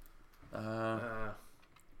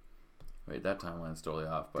 Wait, that timeline's totally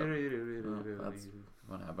off, but that's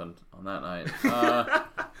what happened on that night.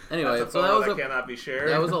 Anyway, That's a so photo that cannot be shared.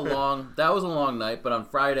 that was a long night. But on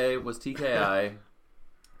Friday was TKI.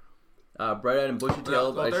 Bright Eyed and Bushy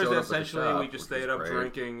Tailed. Well, I showed Thursday up at the essentially shop, we just which stayed was up great.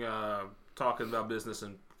 drinking, talking about business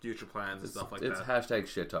and future plans and stuff like It's that. hashtag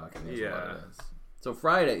shit talking. Is Yeah. what it is. So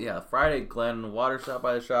Friday, Glenn Waters stopped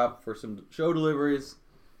by the shop for some show deliveries.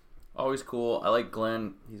 Always cool. I like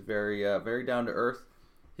Glenn. He's very down to earth.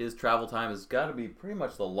 His travel time has got to be pretty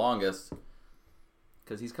much the longest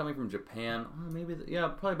because he's coming from Japan.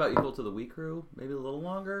 Probably about equal to the Wii Crew. Maybe a little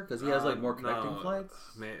longer because he has like more connecting flights.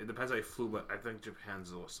 Man, it depends how you flew, but I think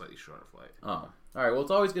Japan's a slightly shorter flight. Oh, all right. Well, it's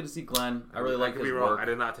always good to see Glenn. I really like could his be wrong. work. I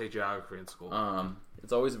did not take geography in school.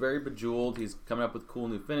 It's always very bejeweled. He's coming up with cool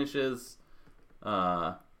new finishes.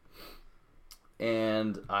 And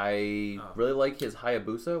I really like his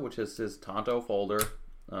Hayabusa, which is his Tonto folder.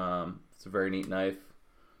 It's a very neat knife.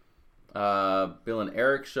 Bill and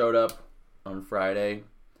Eric showed up on Friday,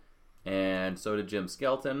 and so did Jim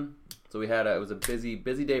Skelton So it was a busy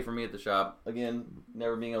day for me at the shop. Again,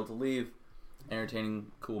 never being able to leave,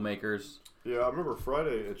 entertaining cool makers. Yeah, I remember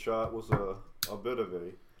Friday at SHOT was a bit of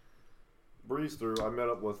a breeze through. I met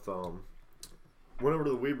up with went over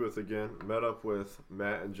to the Wii booth again. Met up with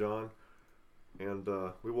Matt and John, and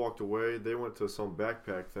we walked away. They went to some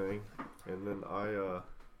backpack thing, and then I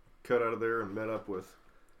cut out of there and met up with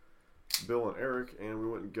Bill and Eric, and we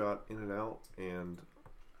went and got in and out, and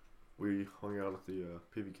we hung out at the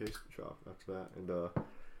PVK shop after that, and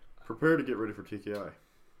prepared to get ready for TKI.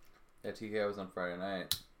 Yeah, TKI was on Friday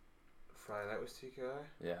night. Friday night was TKI?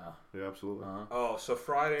 Yeah. Yeah, absolutely. Uh-huh. Oh, so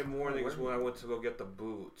Friday morning is when I went to go get the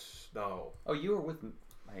boots. No. Oh, you were with me.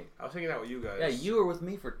 Wait. I was hanging out with you guys. Yeah, you were with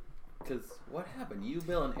me because what happened? You,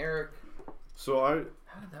 Bill, and Eric. So how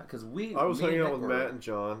did that? Because I was hanging out with Matt and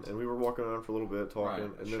John, and we were walking around for a little bit talking,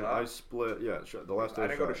 Right. and then I split. Yeah, the last day. I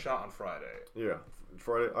didn't go to SHOT on Friday. Yeah,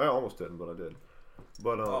 Friday. I almost didn't, but I did.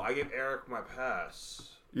 But I gave Eric my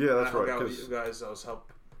pass. Yeah, that's I hung right. out with you guys. I was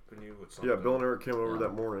helping you with something. Yeah, Bill and Eric came over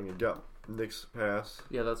that morning and got Nick's pass.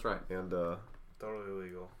 Yeah, that's right. And totally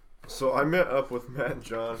illegal. So I met up with Matt and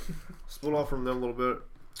John, split off from them a little bit.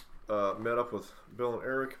 Met up with Bill and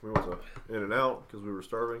Eric. We went to In and Out because we were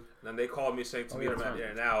starving. And then they called me saying to meet them at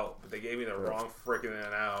In and Out, but they gave me the wrong freaking In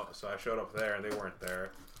and Out. So I showed up there and they weren't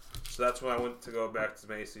there. So that's when I went to go back to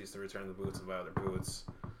Macy's to return the boots and buy other boots.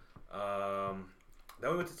 Then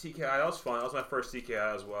we went to TKI. That was fun. That was my first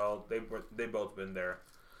TKI as well. They both been there.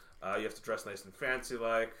 You have to dress nice and fancy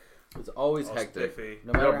like. It's always all hectic. Spiffy.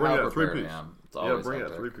 No matter bring how a prepared I three-piece. am. It's always bring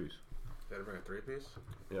hectic. a three-piece. You gotta bring a three-piece?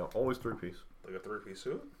 Yeah, always three-piece. Like a three-piece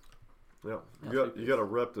suit? Yeah, Yeah, you got to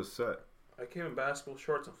rep the set. I came in basketball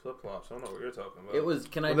shorts and flip-flops. I don't know what you're talking about. It was.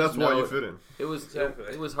 Can I? And just that's why note, you fit in. It was. Exactly.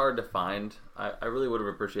 It was hard to find. I really would have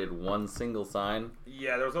appreciated one single sign.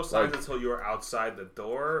 Yeah, there was no signs until you were outside the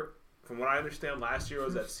door. From what I understand, last year it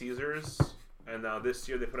was at Caesars, and now this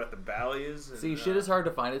year they put out the Bally's. And, See, shit is hard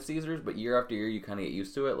to find at Caesars, but year after year you kind of get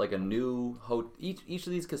used to it. Like a new each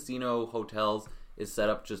of these casino hotels is set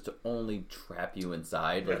up just to only trap you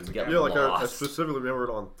inside. Like to get like I lost. specifically remembered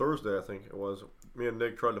on Thursday, I think it was. Me and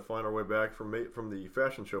Nick tried to find our way back from the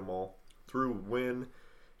fashion show mall through Wynn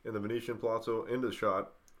and the Venetian Palazzo into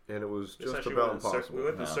SHOT, and it was just about impossible. We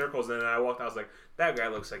went in circles, and then I walked. I was like, "That guy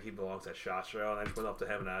looks like he belongs at SHOT Show." And I just went up to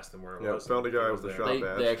him and asked him where it was. Found a guy with a SHOT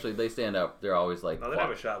badge. They stand up. They're always like No, they don't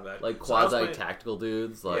have a SHOT badge. like quasi tactical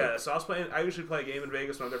dudes. Like, yeah, so I was playing. I usually play a game in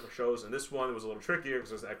Vegas when I'm there for shows, and this one was a little trickier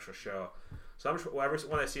because it was an extra show. So I'm just,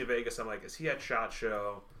 when I see Vegas, I'm like, is he at SHOT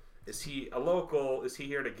Show? Is he a local? Is he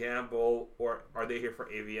here to gamble? Or are they here for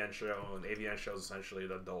AVN Show? And AVN Show is essentially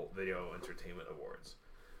the Adult Video Entertainment Awards.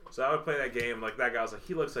 So I would play that game. Like, that guy was like,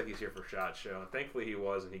 he looks like he's here for SHOT Show. And thankfully he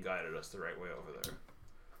was, and he guided us the right way over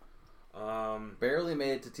there. Barely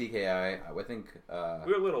made it to TKI. I think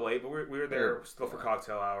we were a little late, but we were there still for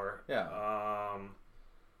cocktail hour. Yeah.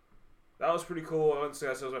 That was pretty cool. I wouldn't say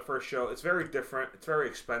that was my first show. It's very different. It's very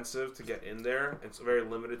expensive to get in there. It's very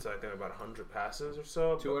limited to, I think, about 100 passes or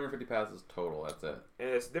so. 250 passes total. That's it. And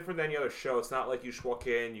it's different than any other show. It's not like you just walk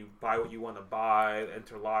in, you buy what you want to buy,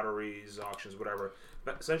 enter lotteries, auctions, whatever.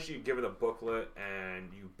 But essentially, you're given a booklet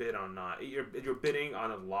and you bid on you're bidding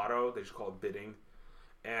on a lotto. They just call it bidding.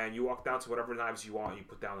 And you walk down to whatever knives you want. You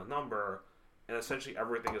put down a number, and essentially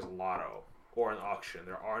everything is lotto or an auction.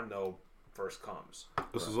 There are no first comes.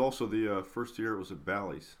 This is also the first year it was at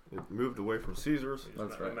Bally's. It moved away from Caesars.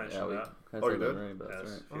 That's right. Mentioned that. Oh, you did? Right, but Yes.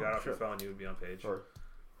 that's right. If you got off your phone, you would be on page. Sorry.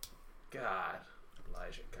 God,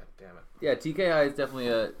 Elijah, god damn it. Yeah, TKI is definitely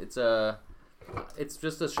it's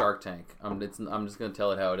just a Shark Tank. I'm just gonna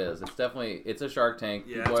tell it how it is. It's a Shark Tank.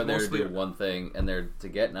 Yeah, People are there to mostly do one thing, and they're to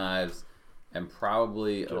get knives, and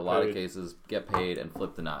probably in a lot of cases get paid and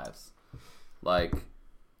flip the knives. Like,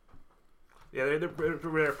 yeah, they're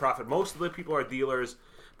there profit. Most of the people are dealers,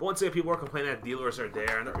 but once again, people are complaining that dealers are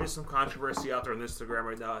there, and there is some controversy out there on Instagram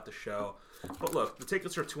right now at the show. But look, the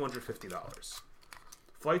tickets are $250.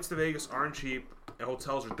 Flights to Vegas aren't cheap, and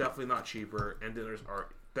hotels are definitely not cheaper, and dinners are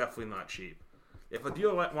definitely not cheap. If a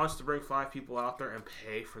dealer wants to bring 5 people out there and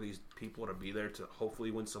pay for these people to be there to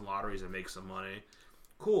hopefully win some lotteries and make some money,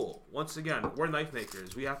 cool. Once again, we're knife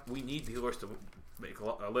makers. We need dealers to make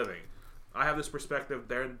a living. I have this perspective.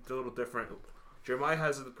 They're a little different. Jeremiah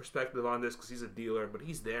has the perspective on this because he's a dealer, but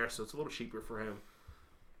he's there, so it's a little cheaper for him.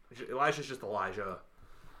 Elijah's just Elijah.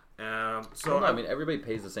 I mean, everybody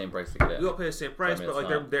pays the same price to get in. We all pay the same price, I mean,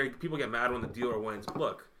 but like people get mad when the dealer wins.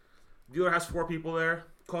 Look, dealer has 4 people there.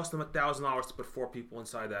 Cost them $1,000 to put 4 people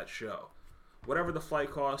inside that show. Whatever the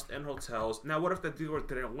flight cost and hotels. Now, what if the dealer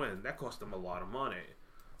didn't win? That cost them a lot of money,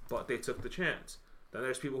 but they took the chance. Then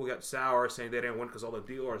there's people who get sour saying they didn't win because all the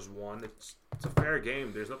dealers won. It's a fair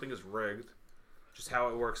game. There's nothing is rigged. Just how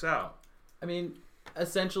it works out. I mean,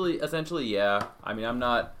 essentially, yeah. I mean, I'm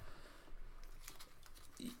not.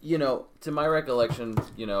 You know, to my recollection,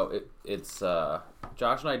 you know, it's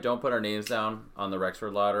Josh and I don't put our names down on the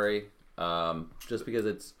Rexford lottery, just because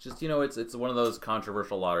it's just, you know, it's one of those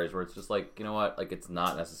controversial lotteries where it's just like, you know what, like it's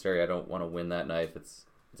not necessary. I don't want to win that knife. It's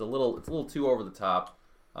a little too over the top.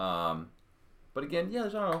 But again, yeah, I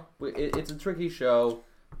don't know. It's a tricky show.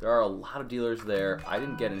 There are a lot of dealers there. I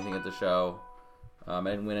didn't get anything at the show. I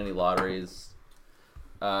didn't win any lotteries.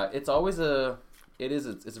 It's always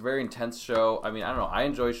it's a very intense show. I mean, I don't know. I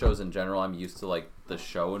enjoy shows in general. I'm used to like the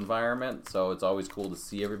show environment, so it's always cool to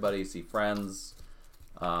see everybody, see friends.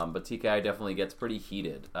 But TKI definitely gets pretty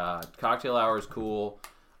heated. Cocktail hour is cool.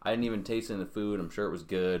 I didn't even taste any of the food. I'm sure it was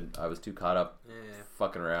good. I was too caught up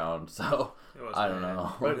fucking around, so I don't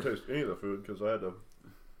know. I didn't taste any of the food because I had a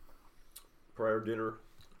prior dinner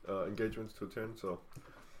engagements to attend, so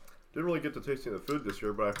didn't really get to taste any of the food this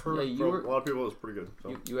year. But I heard from a lot of people it was pretty good.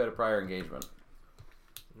 So. You had a prior engagement.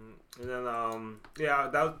 And then,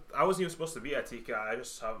 I wasn't even supposed to be at TKI. I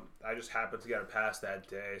just happened to get a pass that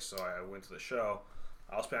day, so I went to the show.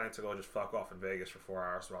 I was planning to go just fuck off in Vegas for 4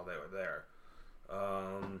 hours while they were there.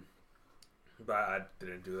 But I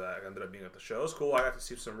didn't do that. I ended up being at the show. It was cool. I got to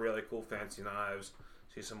see some really cool fancy knives,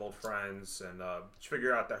 see some old friends, and just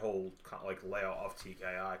figure out that whole like layout of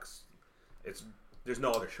TKI. 'Cause there's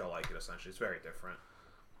no other show like it, essentially. It's very different.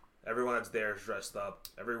 Everyone that's there is dressed up.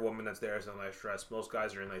 Every woman that's there is in a nice dress. Most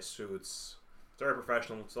guys are in nice suits. It's very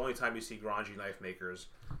professional. It's the only time you see grungy knife makers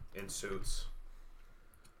in suits.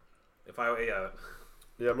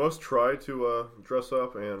 Yeah, most try to dress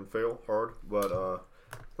up and fail hard, but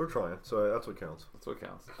they're trying, so that's what counts. That's what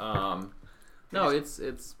counts. No, it's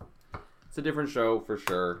a different show for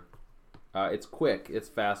sure. It's quick. It's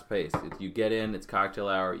fast paced. You get in. It's cocktail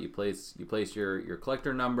hour. You place your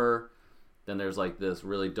collector number. Then there's like this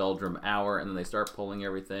really doldrum hour, and then they start pulling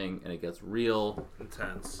everything, and it gets real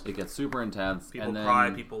intense. It gets super intense. People and then cry,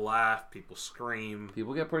 people laugh, people scream.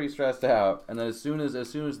 People get pretty stressed out, and then as soon as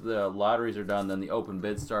the lotteries are done, then the open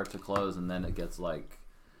bids start to close, and then it gets kind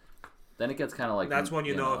of like. That's when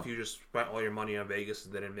you know if you just spent all your money on Vegas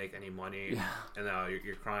and didn't make any money, and now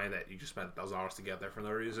you're crying that you just spent $1,000 to get there for no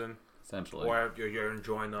reason. Essentially. Or you're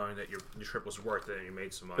enjoying knowing that your trip was worth it and you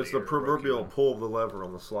made some money. It's the proverbial pull of the lever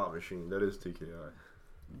on the slot machine. That is TKI.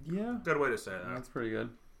 Yeah. Good way to say that. That's pretty good.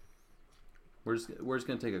 We're just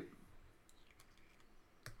going to take a...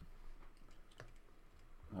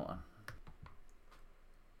 Hold on.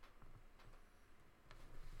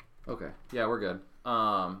 Okay. Yeah, we're good.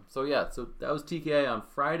 So that was TKI on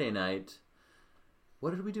Friday night. What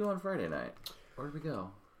did we do on Friday night? Where did we go?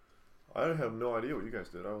 I have no idea what you guys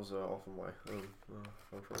did. I was off of my own.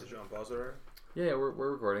 Did you on pause already? Yeah, we're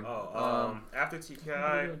recording. After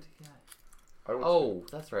TKI.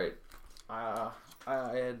 That's right. I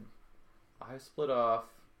split off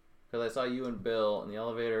because I saw you and Bill in the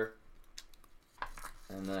elevator,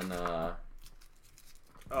 and then.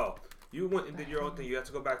 You went and did your own thing. You had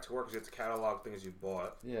to go back to work because you had to catalog things you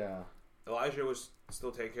bought. Yeah. Elijah was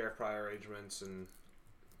still taking care of prior arrangements and.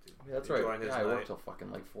 Yeah, that's right. Yeah, I worked till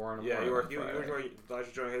fucking like 4 in the morning. Yeah, you were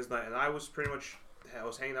Elijah during his night, and I was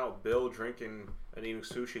hanging out with Bill, drinking and eating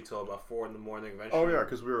sushi till about 4 in the morning. Eventually. Oh yeah,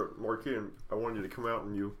 because we were marketing. And I wanted you to come out,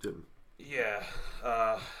 and you didn't. Yeah,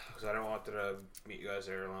 because I didn't want to meet you guys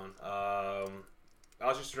there alone. I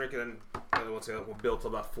was just drinking with Bill till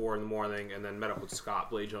about 4 in the morning, and then met up with Scott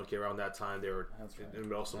Blade Junkie around that time. They were in the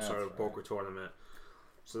middle of some sort of poker tournament.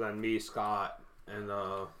 So then me, Scott, and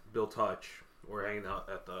Bill Touch. We're hanging out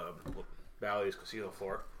at the Bally's casino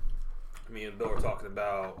floor. Me and Bill were talking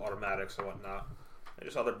about automatics and whatnot, and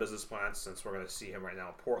just other business plans since we're going to see him right now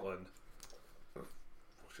in Portland.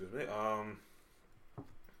 Excuse me.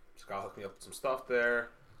 Scott hooked me up with some stuff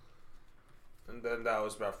there, and then that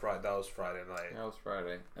was Friday night. That was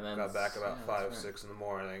Friday, and then got back about 5, 6 in the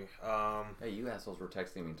morning. Hey, you assholes were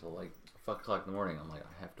texting me until like 5 o'clock in the morning. I'm like,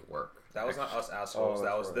 I have to work. That was not us assholes.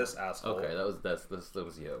 That was this asshole. Okay, that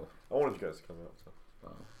was you. I wanted you guys to come out, so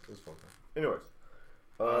it was fun. Anyways,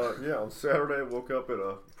 on Saturday I woke up at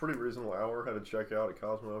a pretty reasonable hour. Had to check out at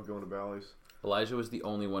Cosmo, going to Bally's. Elijah was the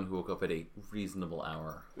only one who woke up at a reasonable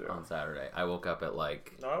hour on Saturday. I woke up at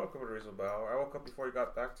like... No, I woke up at a reasonable hour. I woke up before you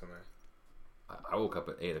got back to me. I woke up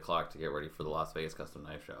at 8 o'clock to get ready for the Las Vegas Custom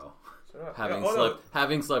Knife Show.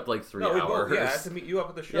 Having slept like 3 hours. Both, I had to meet you up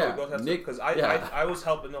at the show. Yeah, we both had Nick, because I was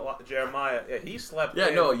helping Jeremiah. Yeah, he slept. Yeah,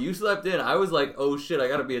 in. no, you slept in. I was like, oh shit, I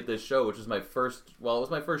got to be at this show, which was my first. Well, it was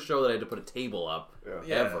my first show that I had to put a table up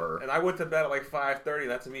ever. And I went to bed at like 5:30.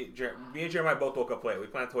 That's to meet me and Jeremiah both woke up late. We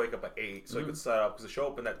planned to wake up at 8 so we could set up because the show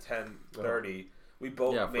opened at 10:30. We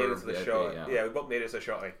both made it to the show. We both made it to the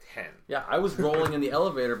show at like 10. Yeah, I was rolling in the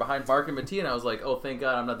elevator behind Mark and Mattia, and I was like, oh, thank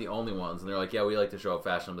God I'm not the only ones. And they're like, yeah, we like to show up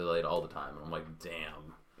fashionably late all the time. And I'm like,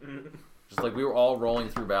 damn. Just like we were all rolling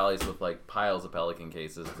through valleys with like piles of Pelican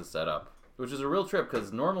cases to set up, which is a real trip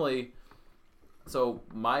because normally, so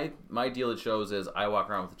my deal at shows is I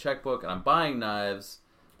walk around with a checkbook and I'm buying knives.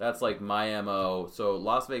 That's like my MO. So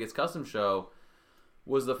Las Vegas Custom Show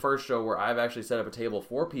was the first show where I've actually set up a table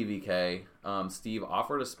for PVK. Steve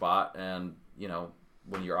offered a spot, and you know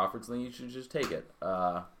when you're offered something, you should just take it.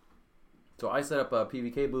 So I set up a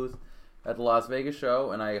PVK booth at the Las Vegas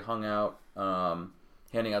show, and I hung out,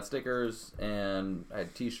 handing out stickers, and I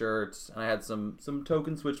had T-shirts, and I had some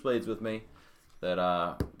token switchblades with me that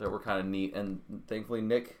were kind of neat. And thankfully,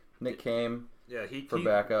 Nick came. Yeah, he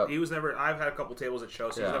backup. He was never. I've had a couple tables at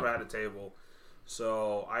shows. He's never had a table.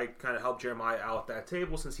 So I kind of helped Jeremiah out at that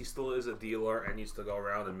table since he still is a dealer and needs to go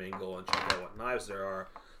around and mingle and check out what knives there are.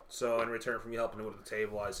 So in return for me helping him with the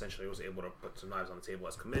table, I essentially was able to put some knives on the table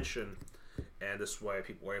as commission. And this way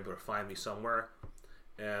people were able to find me somewhere.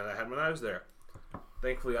 And I had my knives there.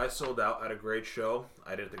 Thankfully, I sold out at a great show.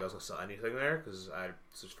 I didn't think I was going to sell anything there because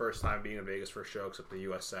this was the first time being in Vegas for a show except the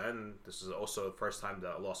USN. This is also the first time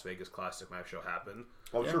the Las Vegas Classic Knife Show happened.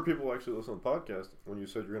 I'm sure people actually listen to the podcast when you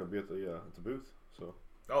said you're going to be at the booth. So.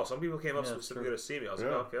 Oh, some people came up specifically to see me. I was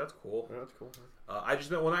like, okay, that's cool. Yeah, that's cool. I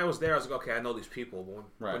just when I was there, I was like, okay, I know these people.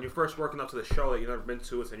 But when you're first working up to the show that you've never been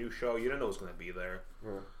to, it's a new show. You didn't know it was going to be there.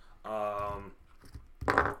 Yeah.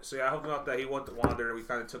 So I helped him out that he wandered, and we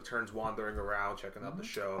kind of took turns wandering around, checking out the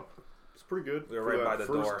show. It's pretty good. We were right by the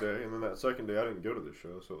first door. Day, and then that second day, I didn't go to the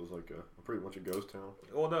show, so it was like pretty much a ghost town.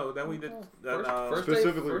 Well, no, then we did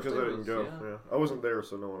specifically because I didn't go. Yeah. I wasn't there,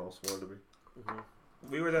 so no one else wanted to be. Mm-hmm.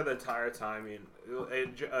 We were there the entire time.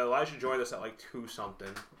 Elijah joined us at like 2-something.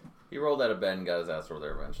 He rolled out of bed and got his ass over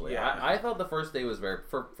there eventually. Yeah. I thought the first day was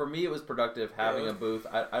for me it was productive having a booth.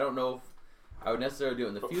 I don't know if I would necessarily do it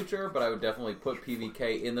in the future, but I would definitely put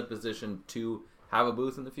PVK in the position to have a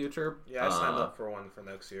booth in the future. Yeah, I signed up for one for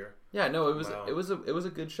next year. Yeah, no, it was a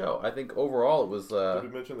good show. I think overall it was. Did you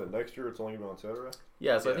mention that next year it's only going to be on Saturday?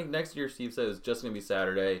 Yeah, so I think next year Steve said it's just going to be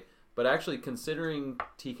Saturday. But actually, considering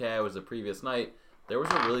TKI was the previous night, there was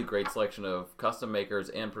a really great selection of custom makers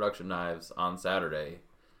and production knives on Saturday.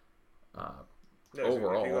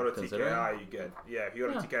 Overall, if you go to TKI, you get if you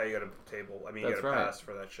go to TKI, you get a table. I mean, you get a pass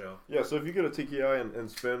for that show. Yeah, so if you go to TKI and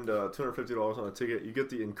spend $250 on a ticket, you get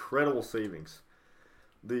the incredible savings,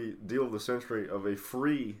 the deal of the century of a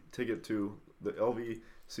free ticket to the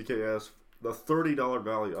LVCKS, the $30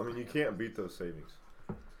 value. I mean, you can't beat those savings.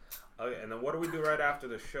 Okay, and then what do we do right after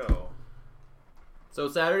the show? So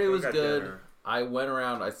Saturday was good. Dinner. I went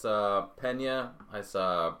around. I saw Pena. I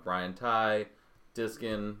saw Brian Ty,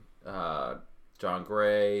 Diskin. John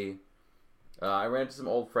Gray. I ran into some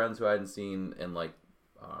old friends who I hadn't seen in like,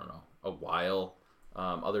 I don't know, a while.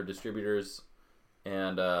 Other distributors.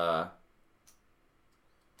 And what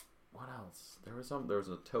else? There was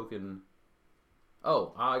a token.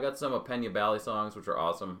 Oh, I got some of Pena Bally songs, which are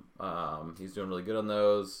awesome. He's doing really good on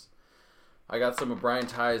those. I got some of Brian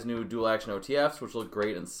Ty's new dual action OTFs, which look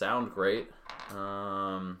great and sound great.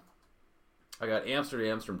 I got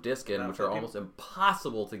Amsterdams from Diskin, which are almost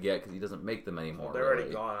impossible to get because he doesn't make them anymore. They're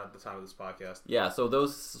already gone at the time of this podcast. Yeah, so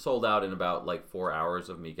those sold out in about like 4 hours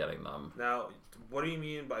of me getting them. Now, what do you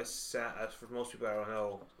mean by sound? As for most people, I don't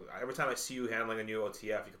know. Every time I see you handling a new OTF,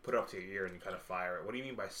 you can put it up to your ear and you kind of fire it. What do you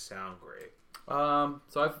mean by sound great?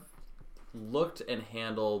 So I've looked and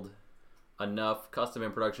handled enough custom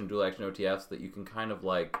and production dual action OTFs that you can kind of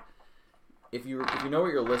like. If you know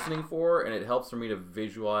what you're listening for, and it helps for me to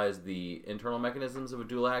visualize the internal mechanisms of a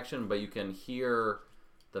dual action, but you can hear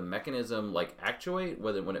the mechanism like actuate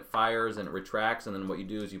when it fires and it retracts, and then what you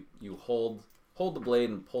do is you hold the blade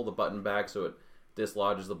and pull the button back so it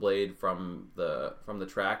dislodges the blade from the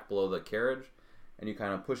track below the carriage, and you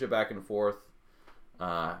kind of push it back and forth.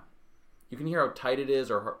 You can hear how tight it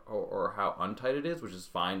is or how untight it is, which is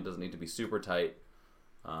fine. It doesn't need to be super tight.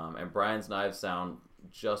 And Brian's knives sound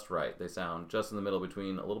just right. They sound just in the middle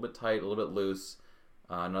between a little bit tight, a little bit loose.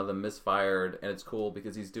 None of them misfired, and it's cool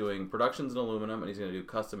because he's doing productions in aluminum and he's going to do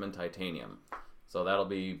custom in titanium. So that'll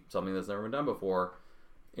be something that's never been done before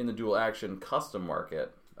in the dual action custom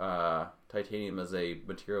market. Titanium is a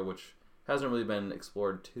material which hasn't really been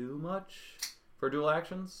explored too much for dual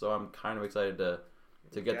actions. So I'm kind of excited to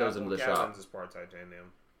get those into the shop. Gavin's is part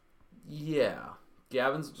titanium. Yeah,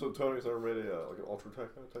 Gavin's. So Tony's ever made like an ultra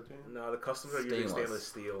titanium? No, the customs are usually stainless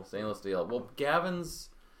steel. Stainless steel. Well, Gavin's.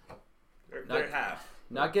 They're half.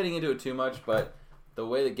 Not getting into it too much, but the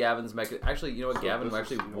way that Gavin's actually, you know what, so Gavin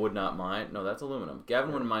actually would not mind. No, that's aluminum.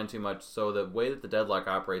 Gavin wouldn't mind too much. So the way that the deadlock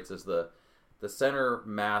operates is the center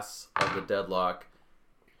mass of the deadlock.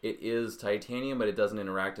 It is titanium, but it doesn't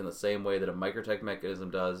interact in the same way that a Microtech mechanism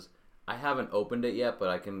does. I haven't opened it yet, but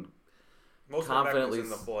I can most confidently of the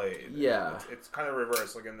mech is in the blade. Yeah, it's kind of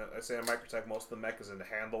reversed. Like I say in Microtech, most of the mech is in the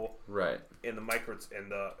handle. Right. In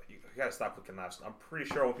the you gotta stop clicking knives. I'm pretty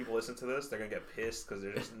sure when people listen to this, they're gonna get pissed because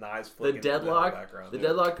there's just knives flicking. The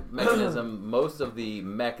deadlock mechanism. Most of the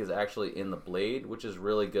mech is actually in the blade, which is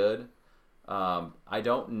really good. I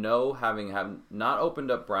don't know, having not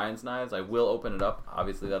opened up Brian's knives. I will open it up.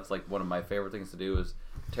 Obviously, that's like one of my favorite things to do is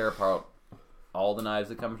tear apart all the knives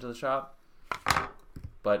that come into the shop.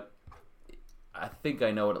 But I think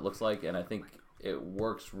I know what it looks like, and I think it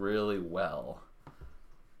works really well.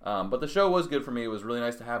 But the show was good for me. It was really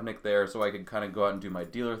nice to have Nick there, so I could kind of go out and do my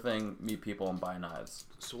dealer thing, meet people, and buy knives.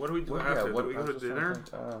 So what do we do after? Do we go to dinner?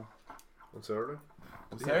 On Saturday?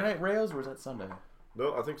 Was Saturday night Rayo's, or was that Sunday?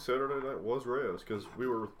 No, I think Saturday night was Rayo's, because we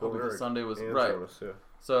were with Bill and Eric. Sunday was and right. Jonas, yeah.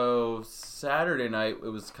 So Saturday night, it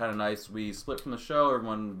was kind of nice. We split from the show.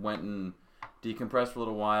 Everyone went and decompressed for a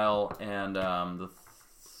little while, and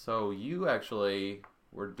so you actually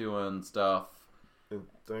were doing stuff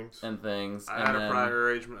and things. I had a prior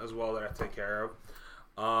arrangement as well that I had to take care of.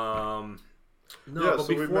 But so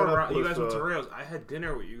before you guys went to Rails, I had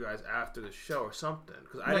dinner with you guys after the show or something.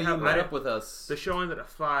 Because I didn't met up with us. The show ended at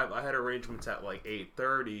 5. I had arrangements at like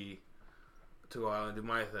 8:30 to go out and do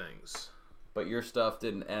my things. But your stuff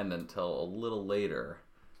didn't end until a little later.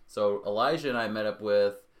 So Elijah and I met up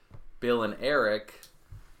with Bill and Eric,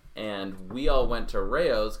 and we all went to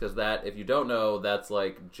Rayo's because that, if you don't know, that's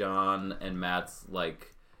like John and Matt's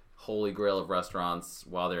like holy grail of restaurants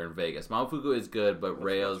while they're in Vegas. Momofuku is good, but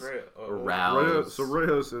Rayo's or Rao's. So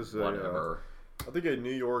Rayo's is whatever. I think a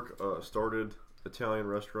New York started Italian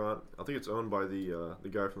restaurant. I think it's owned by the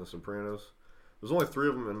guy from The Sopranos. There's only 3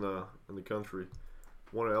 of them in the country.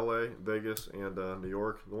 One in L.A., Vegas, and New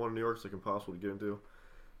York. The one in New York is like impossible to get into.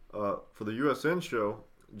 For the USN show,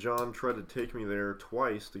 John tried to take me there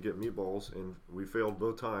twice to get meatballs, and we failed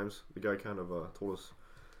both times. The guy kind of told us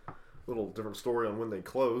a little different story on when they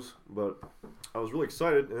close, but I was really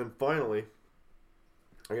excited, and then finally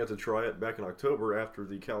I got to try it back in October after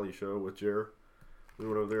the Cali show with Jer. We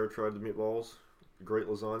went over there, tried the meatballs, great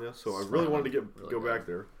lasagna, so I really wanted to go back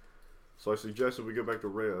there. So I suggested we go back to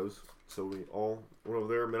Rayo's. So we all went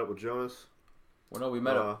over there, met up with Jonas. Well, no, we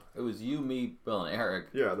met up. It was you, me, Bill, and Eric.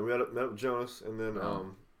 Yeah, then we met up with Jonas, and then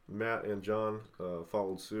Matt and John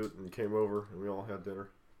followed suit and came over, and we all had dinner.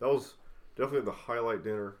 That was definitely the highlight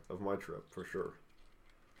dinner of my trip, for sure.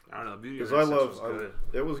 I don't know. Because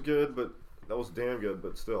it was good, but that was damn good,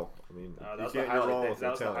 but still. I mean, you can't go wrong with Italian.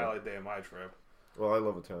 That was the highlight day of my trip. Well, I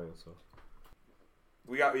love Italian, so.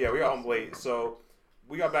 We got home late, so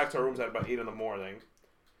we got back to our rooms at about 8 in the morning.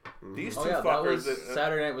 These two fuckers.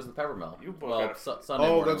 Saturday night was the Peppermill. Sunday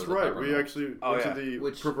morning. Oh, that's right. We actually went to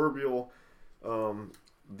the proverbial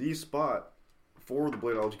the spot for the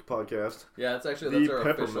Bladeology podcast. Yeah, that's our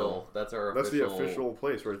official. That's the official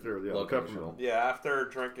place right there. Yeah, location. The Peppermill. Yeah, after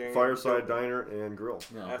drinking, fireside diner and grill.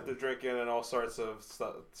 Yeah. After drinking and all sorts of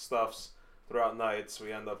stuffs throughout nights,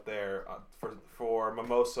 we end up there for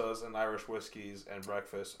mimosas and Irish whiskeys and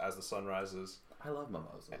breakfast as the sun rises. I love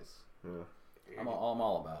mimosas. Yeah. I'm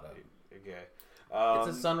all about it. Okay.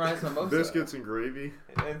 It's a sunrise mimosa. Biscuits and gravy.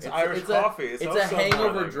 It's Irish coffee. It's a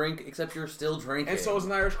hangover drink, except you're still drinking. And so is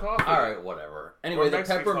an Irish coffee. All right, whatever. Anyway, the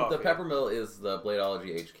Peppermill is the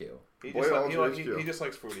Bladeology HQ. He just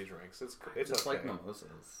likes fruity drinks. It's just okay. like mimosas.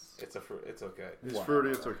 It's okay. It's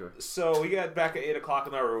fruity. It's okay. So we get back at 8 o'clock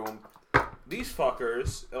in our room. These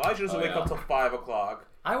fuckers. Elijah doesn't wake up till 5 o'clock.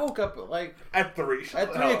 I woke up at 3.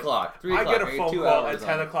 At 3 o'clock. I get a phone call at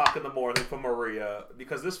 10 o'clock in the morning from Maria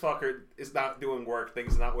because this fucker is not doing work.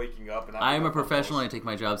 Things not waking up. And I am a professional and I take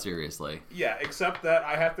my job seriously. Yeah, except that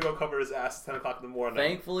I have to go cover his ass at 10 o'clock in the morning.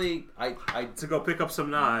 Thankfully, I to go pick up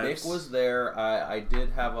some knives. Nick was there. I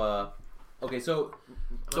did have a... Okay, so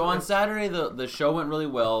on Saturday the show went really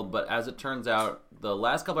well, but as it turns out, the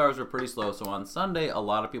last couple hours were pretty slow. So on Sunday, a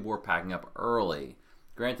lot of people were packing up early.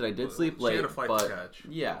 Granted, I did sleep late. She had a flight to catch.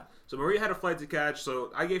 Yeah. So Maria had a flight to catch,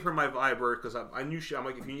 so I gave her my Viber because I knew I'm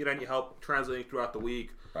like, if you need any help translating throughout the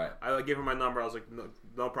week, right? I gave her my number. I was like,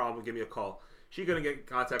 no problem, give me a call. she couldn't get in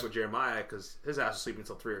contact with Jeremiah because his ass was sleeping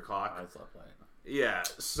until 3 o'clock. I slept late. Yeah,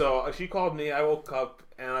 so she called me. I woke up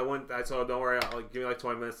and I told her, "Don't worry, give me like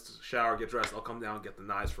 20 minutes to shower, get dressed. I'll come down and get the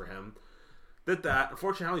knives for him." Did that.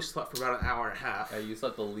 Unfortunately, I only slept for about an hour and a half. Yeah, you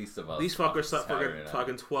slept the least of us. These fuckers slept for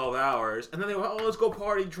fucking 12 hours, and then they went, "Oh, let's go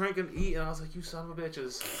party, drink, and eat." And I was like, "You son of a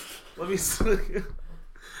bitches, let me sleep."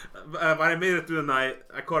 But I made it through the night.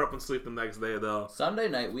 I caught up on sleep the next day, though. Sunday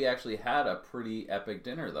night, we actually had a pretty epic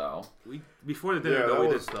dinner, though. Before the dinner, though, we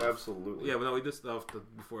did stuff. Absolutely. Yeah, but no, we did stuff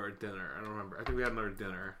before our dinner. I don't remember. I think we had another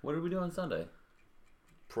dinner. What did we do on Sunday?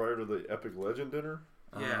 Prior to the Epic Legend dinner?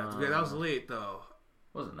 Yeah, that was late, though.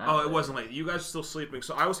 Wasn't that? It wasn't late. You guys were still sleeping.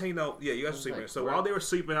 So I was hanging out. Yeah, you guys were sleeping. So while they were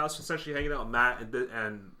sleeping, I was essentially hanging out with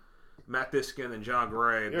Matt Diskin and John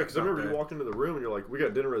Gray. Yeah, because I remember you walked into the room and you're like, "We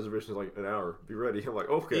got dinner reservations like an hour. Be ready." I'm like,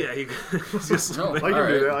 "Okay." Yeah, he's just No, I can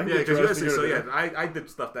do that. Yeah, because you guys. So yeah, I did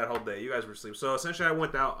stuff that whole day. You guys were asleep. So essentially, I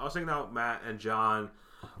went out. I was hanging out with Matt and John.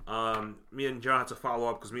 Me and John had to follow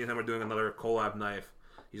up because me and him are doing another collab knife.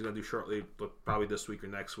 He's gonna do shortly, but probably this week or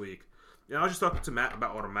next week. Yeah, I was just talking to Matt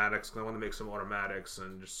about automatics because I want to make some automatics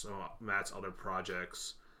and just some of Matt's other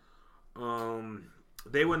projects.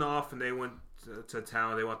 They went off and they went to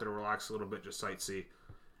town. They wanted to relax a little bit, just sightsee.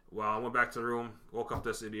 Well, I went back to the room, woke up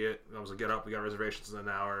this idiot. I was like, "Get up, we got reservations in an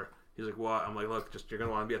hour." He's like, "What?" I'm like, "Look, you're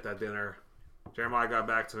gonna want to be at that dinner." Jeremiah got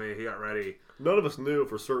back to me. He got ready. None of us knew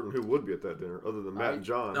for certain who would be at that dinner, other than Matt and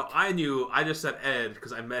John. No, I knew. I just said Ed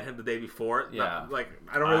because I met him the day before. Yeah.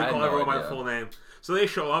 I don't really call everyone idea. my full name. So they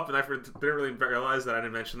show up, and I didn't really realize that I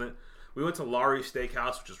didn't mention it. We went to Lowry's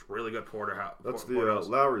Steakhouse, which is really good porterhouse. That's the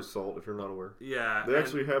Lowry's Salt, if you're not aware. Yeah. They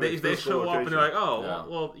actually have a They show up, and they're like, "Oh, Yeah.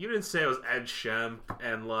 well, you didn't say it was Ed Shemp,"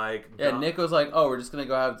 and like... Yeah, Nick was like, "Oh, we're just gonna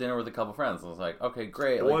go have dinner with a couple friends." I was like, "Okay,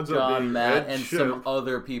 great." It Like winds up John, being Matt, Ed and Shemp. some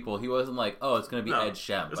other people. He wasn't like, "Oh, it's gonna be Ed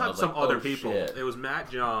Shemp." It's I not was some like, other "Oh, people. shit." It was Matt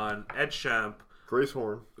John, Ed Shemp, Grace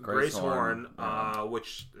Horn. Grace Horn, yeah.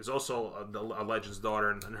 which is also a legend's daughter,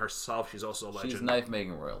 and herself, she's also a legend. She's knife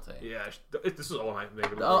making royalty. Yeah, this is all knife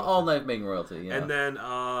making. All knife making royalty. Yeah. And then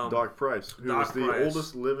Doc Price, who Doc is the Price.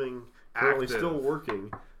 oldest living, currently Active. still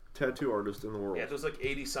working tattoo artist in the world. Yeah, there's like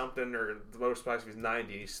 80 something, or the most spicy he's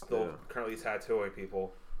 90. He's still currently tattooing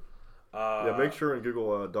people. Yeah, make sure and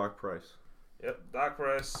Google Doc Price. Yep, Doc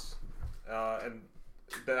Price, and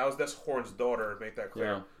that's Horn's daughter. Make that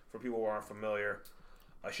clear for people who aren't familiar.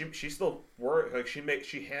 She still work like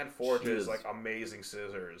she hand forges like amazing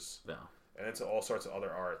scissors. Yeah. And into all sorts of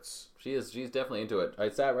other arts. She's definitely into it. I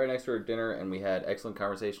sat right next to her at dinner and we had excellent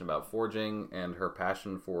conversation about forging and her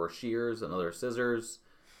passion for shears and other scissors.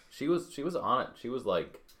 She was on it. She was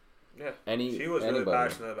like she was really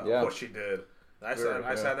passionate about what she did. I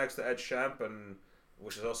sat next to Ed Shemp, and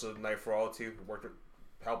which is also Knife Royalty,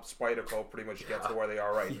 helped Spyderco pretty much get to where they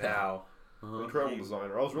are right now. Incredible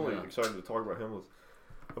designer. I was really excited to talk about him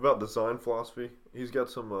about design philosophy. He's got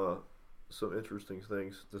some interesting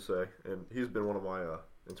things to say, and he's been one of my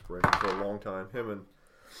inspirations for a long time. Him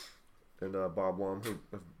and Bob Lum, who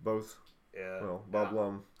have both. Yeah. Well, Bob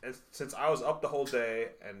Lum. And since I was up the whole day,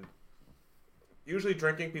 and usually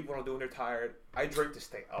drinking, people don't do when they're tired. I drink to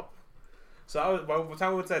stay up. So by the time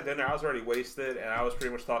we went to that dinner, I was already wasted, and I was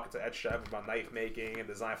pretty much talking to Ed Shemp about knife making and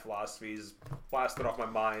design philosophies, blasted off my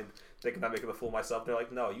mind, thinking I'm making a fool of myself. They're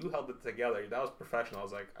like, "No, you held it together. That was professional." I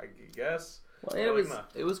was like, "I guess." Well,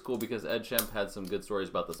 it was cool because Ed Shemp had some good stories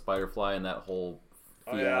about the spider fly and that whole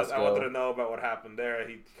fiasco. I wanted to know about what happened there.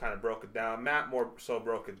 He kind of broke it down. Matt more so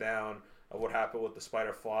broke it down of what happened with the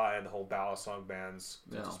spider fly and the whole ballast song bans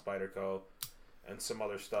to Spyderco and some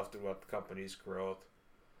other stuff throughout the company's growth.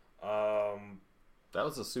 That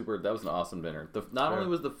was an awesome dinner. Not only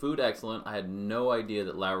was the food excellent, I had no idea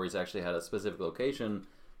that Lowry's actually had a specific location.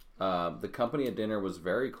 The company at dinner was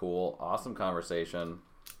very cool. Awesome conversation.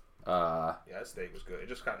 That steak was good. It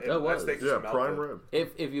just kind of that steak just melted. Prime rib.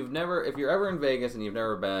 If you're ever in Vegas and you've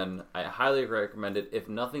never been, I highly recommend it. If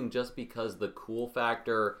nothing, just because the cool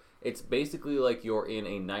factor. It's basically like you're in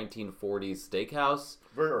a 1940s steakhouse.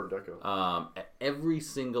 Very Art Deco. Every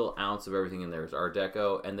single ounce of everything in there is Art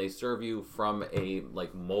Deco, and they serve you from a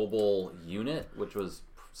mobile unit, which was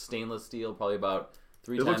stainless steel, probably about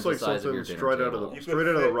three times the size of your dinner straight table. out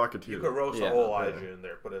of the Rocketeer. You could roast a whole Elijah in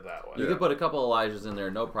there. Put it that way. You could put a couple of Elijahs in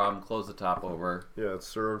there, no problem. Close the top over. Yeah, it's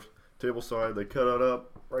served table side. They cut it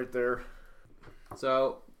up right there.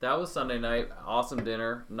 So that was Sunday night. Awesome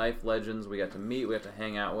dinner. Knife legends we got to meet. We got to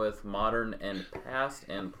hang out with modern and past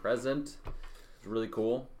and present. It's really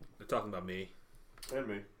cool. They're talking about me. And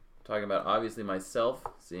me. Talking about obviously myself,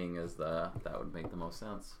 seeing as that would make the most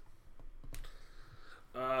sense.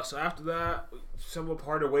 So after that, somewhat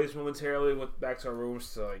parted ways momentarily. Went back to our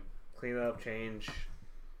rooms to clean up, change.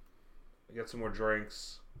 get some more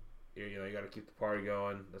drinks. You know, you got to keep the party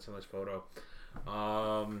going. That's a nice photo.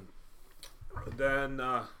 Then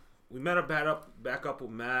we met back up with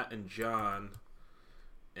Matt and John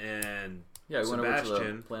and we went over to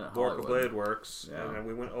Sebastian, the Planet Bork Hollywood. Blade Works, and then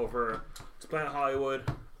we went over to Planet Hollywood.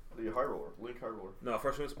 The High Roller, Link High Roller. No,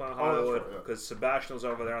 first we went to Planet Hollywood right, because Sebastian was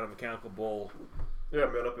over there on the mechanical bull. Yeah,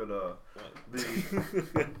 met up at the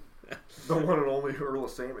one and only Earl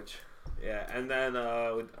of Sandwich. Yeah, and then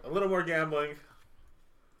with a little more gambling.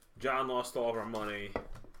 John lost all of our money.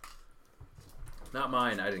 Not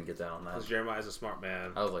mine. I didn't get down on that. Because Jeremiah's a smart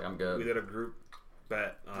man. I was like, I'm good. We did a group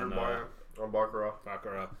bet on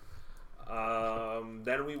Baccarat.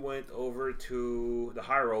 Then we went over to the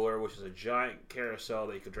High Roller, which is a giant carousel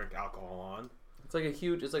that you could drink alcohol on. It's like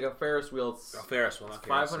it's like a Ferris wheel. It's a Ferris wheel, not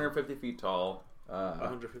 550 feet tall.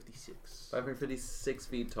 556. 556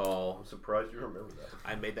 feet tall. I'm surprised you remember that.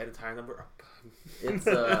 I made that entire number up.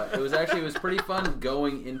 It was pretty fun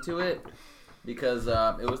going into it because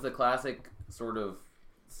it was the classic sort of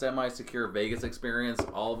semi-secure Vegas experience.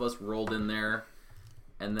 All of us rolled in there,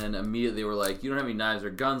 and then immediately were like, "You don't have any knives or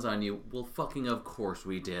guns on you." Well, fucking of course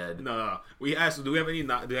we did. No. We asked, "Do we have any?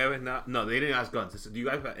 No, they didn't ask guns. They said, "Do you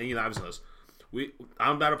guys have any knives on us?"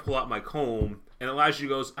 I'm about to pull out my comb, and Elijah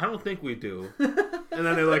goes, "I don't think we do." And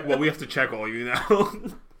then they're like, "Well, we have to check all you now."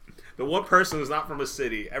 The one person who's not from a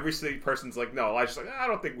city, every city person's like, "No." Elijah's like, "I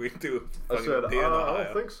don't think we do." I said, "I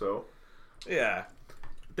don't think so." Yeah.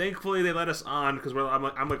 Thankfully, they let us on because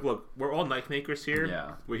I'm like, look, we're all knife makers here.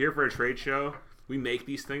 Yeah. We're here for a trade show. We make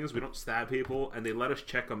these things. We don't stab people, and they let us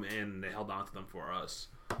check them in. And they held on to them for us.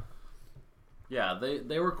 Yeah,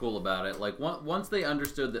 they were cool about it. Like once they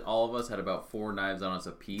understood that all of us had about 4 knives on us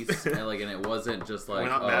a piece, and it wasn't just like we're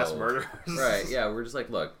not mass murderers, right? Yeah, we're just like,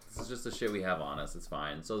 look, this is just the shit we have on us. It's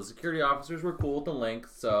fine. So the security officers were cool with the link,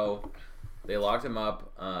 so they locked him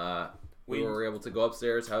up. We were able to go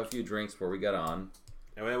upstairs, have a few drinks before we got on.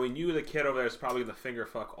 And then we knew the kid over there was probably gonna finger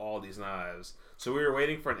fuck all these knives, so we were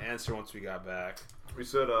waiting for an answer once we got back. We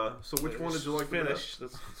said, "So which one did you like to finish?"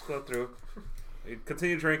 Let's go through. We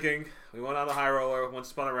continued drinking. We went on the High Roller, went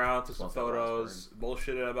spun around, took some photos,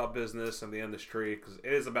 bullshitted about business and the industry because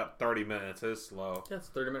it is about 30 minutes. It is slow. Yeah, it's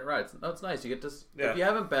a 30-minute ride. It's nice. You get to if you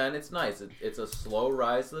haven't been, it's nice. It's a slow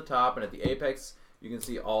rise to the top, and at the apex, you can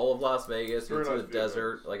see all of Las Vegas. You can see the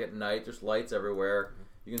desert. Like at night, there's lights everywhere.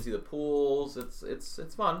 You can see the pools.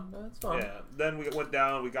 It's fun. It's fun. Yeah. Then we went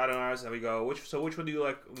down. We got on ours, and we go. Which one do you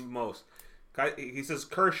like most? He says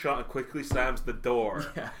Kershaw and quickly slams the door.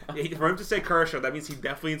 Yeah. For him to say Kershaw, that means he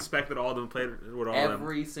definitely inspected all of them, played with all of them.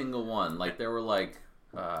 Every single one. Like there were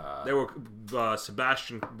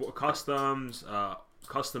Sebastian Customs,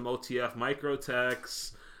 custom OTF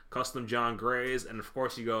Microtechs, custom John Gray's, and of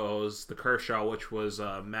course he goes the Kershaw, which was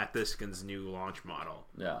Matt Diskin's new launch model.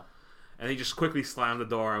 Yeah. And he just quickly slammed the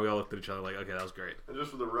door, and we all looked at each other like, okay, that was great. And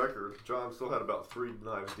just for the record, John still had about 3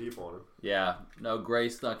 knives deep on him. Yeah. No, Gray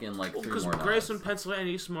snuck in like 3 more knives. Because Gray's from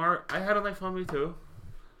Pennsylvania, he's smart. I had a knife on me, too.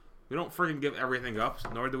 We don't freaking give everything up,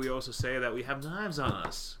 nor do we also say that we have knives on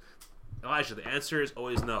us. Elijah, the answer is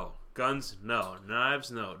always no. Guns, no.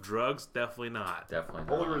 Knives, no. Drugs, definitely not. Definitely not.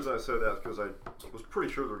 The only reason I said that is because I was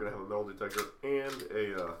pretty sure they were going to have a metal detector and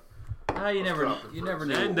a... you never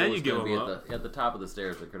knew. And then you give them at the top of the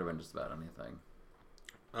stairs. It could have been just about anything.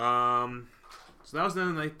 So that was the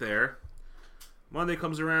night there. Monday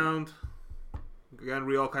comes around. Again,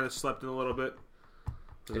 we all kind of slept in a little bit.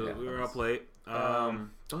 We were up late.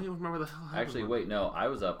 Don't even remember the hell happened. Actually, wait, no. I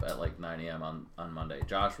was up at like 9 a.m. on Monday.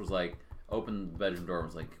 Josh was like, opened the bedroom door and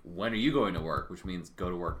was like, when are you going to work? Which means go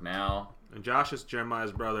to work now. And Josh is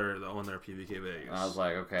Jeremiah's brother, the owner of PVK Vegas. And I was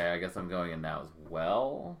like, okay, I guess I'm going in now as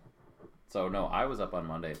well. So, no, I was up on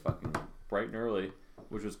Monday fucking bright and early,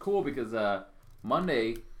 which was cool because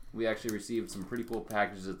Monday we actually received some pretty cool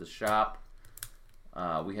packages at the shop.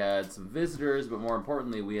 We had some visitors, but more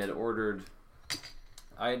importantly, we had ordered...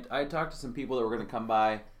 I talked to some people that were going to come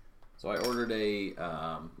by, so I ordered a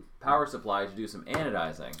power supply to do some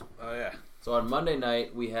anodizing. Oh, yeah. So on Monday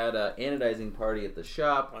night, we had an anodizing party at the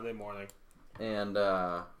shop. Monday morning. And,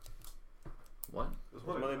 what? It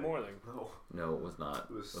was Monday morning. No, it was not.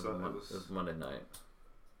 It was Monday night.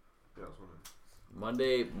 Yeah, it was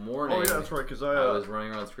Monday morning. Oh, yeah, that's right, because I was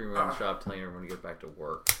running around screaming around the shop telling everyone to get back to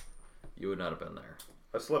work. You would not have been there.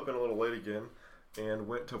 I slept in a little late again and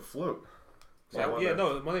went to float. So Monday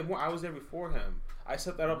morning. I was there before him. I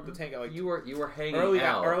set that up at the tank at like you were hanging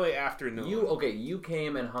out early afternoon. You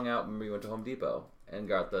came and hung out when we went to Home Depot and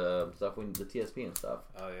got the stuff the TSP and stuff.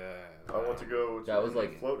 Oh yeah. I went to go that was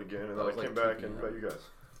like float again, and then I came back and met you guys.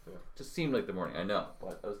 Yeah. Just seemed like the morning. I know,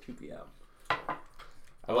 but it was 2 p.m.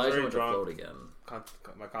 I was Elijah went drunk. to float again.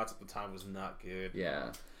 my concept at the time was not good.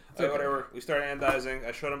 Yeah. Okay. Whatever. We started anodizing.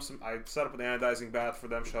 I showed them I set up an anodizing bath for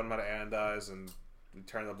them, showed them how to anodize, and we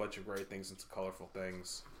turned a bunch of gray things into colorful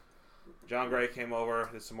things. John Gray came over,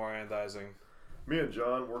 did some more anodizing. Me and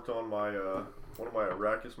John worked on my one of my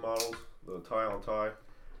Arrakis models, the tie on tie.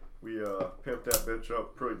 We pimped that bitch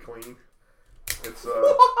up pretty clean.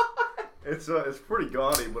 It's pretty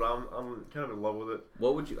gaudy, but I'm kind of in love with it.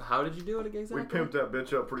 How did you do it again? We pimped that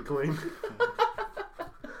bitch up pretty clean.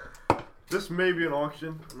 This may be an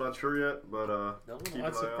auction. I'm not sure yet, but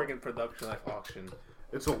That's a freaking production like auction.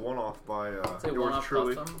 It's a one-off by yours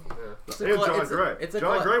truly. Yeah. And John Gray.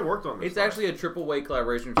 John Gray worked on this. It's actually a triple weight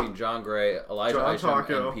collaboration between John Gray, Elijah Isham, and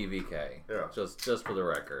PVK. Yeah. Just for the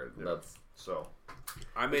record. Yeah.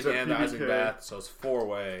 I made the anodizing bath, so it's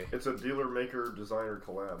 4-way. It's a dealer maker designer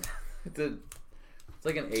collab. It's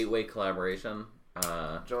like an 8-way collaboration.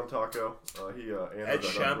 John Taco, he Ed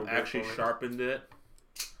Shemp actually sharpened it.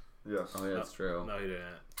 Yes. Oh yeah, that's true. No, he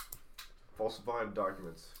didn't. Falsified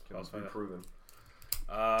documents can be proven.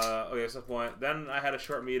 Okay, so point. Then I had a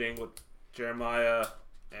short meeting with Jeremiah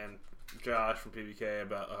and Josh from PBK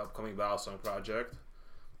about an upcoming Battlesong project.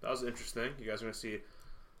 That was interesting. You guys are going to see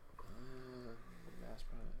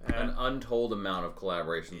an untold amount of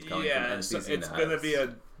collaborations coming from NCC. It's going to be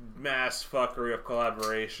a mass fuckery of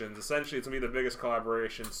collaborations. Essentially, it's going to be the biggest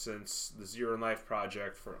collaboration since the Zero Knife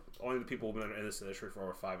project. For only the people who've been in this industry for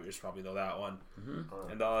over 5 years probably know that one.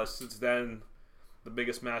 Mm-hmm. And since then, the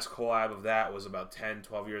biggest mass collab of that was about 10,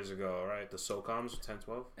 12 years ago, right? The SOCOMs, 10,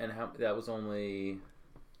 12? And that was only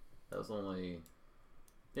 12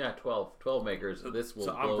 makers. This will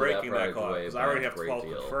I'm breaking that collab because I already have 12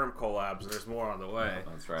 confirmed collabs, and there's more on the way.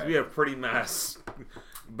 That's right. So we have pretty mass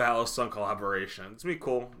Battlesong collaboration. It's gonna be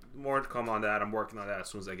cool. More to come on that. I'm working on that as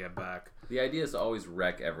soon as I get back. The idea is to always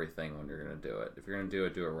wreck everything when you're gonna do it. If you're gonna do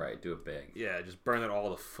it right. Do it big. Yeah, just burn it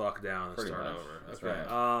all the fuck down and pretty start much. over. That's okay.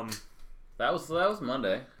 right. That was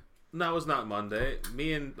Monday. No, it was not Monday.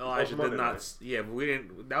 Me and Elijah did not. Night. Yeah, but we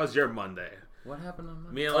didn't. That was your Monday. What happened on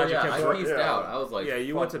Monday? Me and Elijah kept I peaced out. I was like, yeah,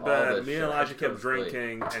 you went to bed. Me and Elijah kept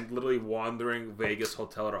drinking and literally wandering Vegas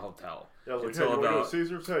hotel to hotel. Yeah, I was like, hey, you want to go to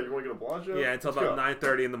Caesar's? Hey, you want to get a Bellagio? Yeah, until about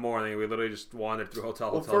 9:30 in the morning. We literally just wandered through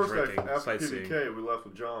hotel drinking, after sightseeing. PBK, we left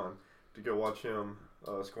with John to go watch him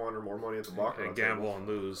squander more money at the Baccarat and gamble and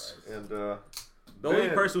lose. And the only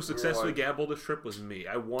person who successfully gambled this trip was me.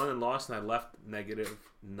 I won and lost, and I left negative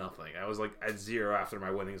nothing. I was like at 0 after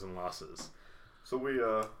my winnings and losses. So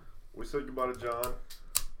we said goodbye to John,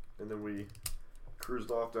 and then we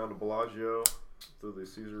cruised off down to Bellagio through the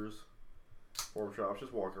Caesars form shops,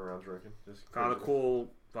 just walking around drinking. Kind of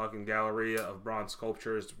cool fucking galleria of bronze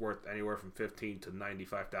sculptures worth anywhere from $15,000 to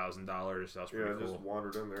 $95,000. That was pretty cool. Just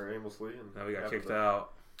wandered in there aimlessly, and then we got kicked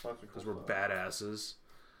out because we're badasses.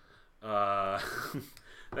 We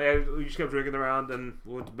just kept drinking around, then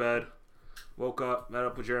we went to bed, woke up, met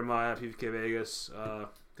up with Jeremiah at PVK Vegas,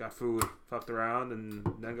 got food, fucked around, and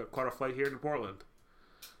then caught a flight here to Portland.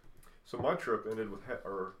 So my trip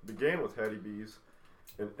began with Hattie B's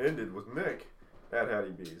and ended with Nick at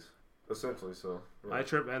Hattie B's, essentially. So yeah. My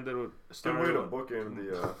trip ended with good way to book in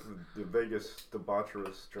the Vegas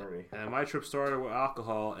debaucherous journey. And my trip started with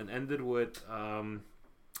alcohol and ended with a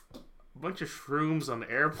bunch of shrooms on the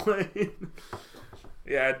airplane.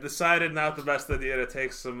 Yeah, I decided not the best idea to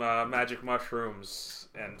take some magic mushrooms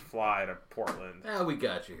and fly to Portland. Yeah, we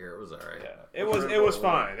got you here. It was all right. Yeah, it was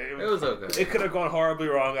fine. It was okay. It could have gone horribly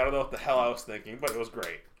wrong. I don't know what the hell I was thinking, but it was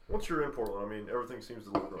great. Once you're in Portland, I mean, everything seems to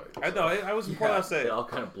look right. I know. I was in Portland. They all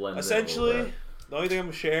kind of blend. Essentially, the only thing I'm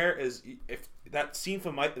gonna share is if that scene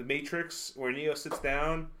from The Matrix where Neo sits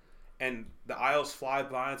down and the aisles fly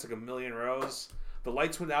by. It's like a million rows. The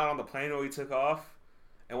lights went out on the plane when we took off.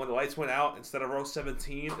 And when the lights went out, instead of row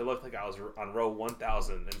 17, it looked like I was on row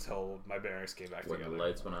 1000 until my bearings came back together. When the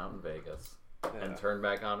lights went out in Vegas and turned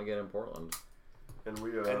back on again in Portland. And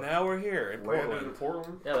now we're here in landed in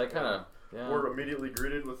Portland. Yeah, they kind of. Yeah. We're immediately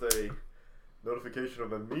greeted with a notification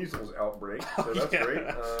of a measles outbreak. So that's great.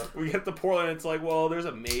 We get to Portland, it's like, well, there's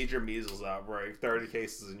a major measles outbreak, 30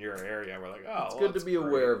 cases in your area. We're like, oh, it's good to be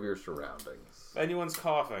aware of your surroundings. If anyone's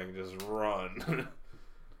coughing, just run.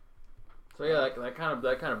 So yeah, that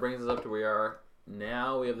kind of brings us up to where we are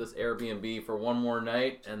now. We have this Airbnb for one more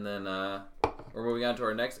night, and then we're moving on to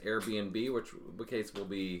our next Airbnb, which in case we'll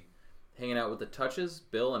be hanging out with the Touches,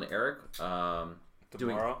 Bill and Eric,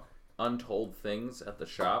 doing untold things at the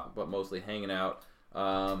shop, but mostly hanging out.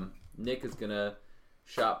 Nick is gonna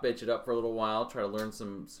shop bitch it up for a little while, try to learn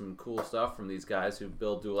some cool stuff from these guys who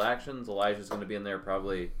build dual actions. Elijah's gonna be in there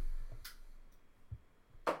probably.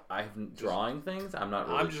 I'm drawing things. I'm not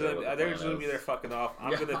really I'm just sure what the they're plan just gonna be is. there fucking off.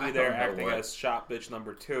 I'm Yeah, gonna I be there don't know acting what. as shop bitch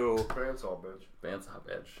number 2. Bandsaw bitch. Bandsaw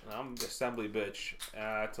bitch. I'm assembly bitch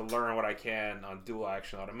to learn what I can on dual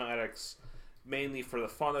action automatics, mainly for the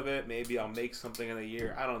fun of it. Maybe I'll make something in a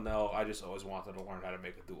year. I don't know. I just always wanted to learn how to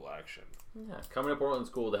make a dual action. Yeah, coming to Portland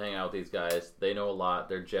School to hang out with these guys. They know a lot.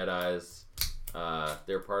 They're Jedis.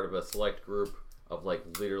 They're part of a select group of like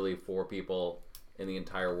literally 4 people in the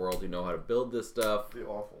entire world who know how to build this stuff. The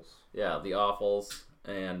awfuls. Yeah, the awfuls.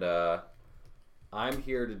 And I'm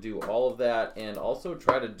here to do all of that and also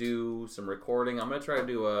try to do some recording. I'm going to try to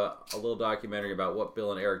do a little documentary about what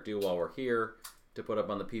Bill and Eric do while we're here to put up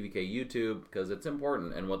on the PVK YouTube because it's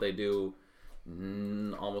important, and what they do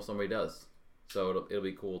almost nobody does. So it'll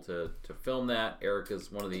be cool to film that. Eric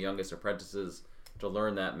is one of the youngest apprentices to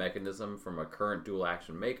learn that mechanism from a current dual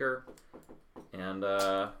action maker. And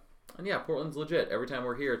yeah, Portland's legit. Every time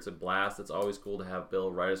we're here, it's a blast. It's always cool to have Bill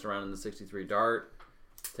ride us around in the 63 Dart,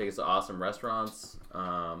 take us to awesome restaurants.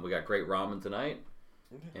 We got great ramen tonight.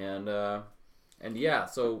 And yeah,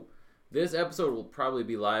 so this episode will probably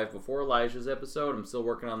be live before Elijah's episode. I'm still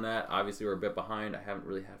working on that. Obviously, we're a bit behind. I haven't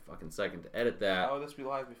really had a fucking second to edit that. How would this be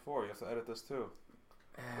live before? You have to edit this too.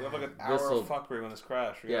 We have like an hour of fuckery when this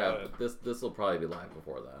crashed. Yeah, this will probably be live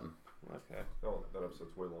before then. Okay. Oh, that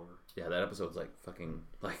episode's way longer. Yeah, that episode's like fucking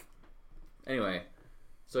like. Anyway,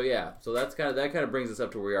 so yeah, so that kind of brings us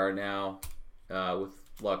up to where we are now. With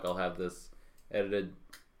luck, I'll have this edited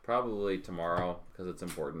probably tomorrow because it's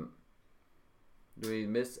important. Do we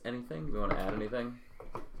miss anything? Do we want to add anything?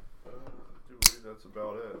 I do believe that's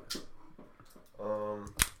about it.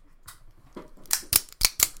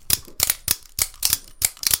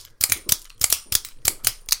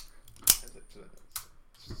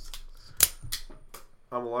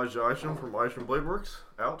 I'm Elijah Isham from Isham Blade Works.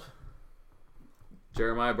 Out.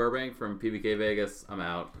 Jeremiah Burbank from PBK Vegas. I'm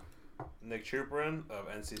out. Nick Chuperin of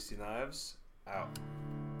NCC Knives. Out.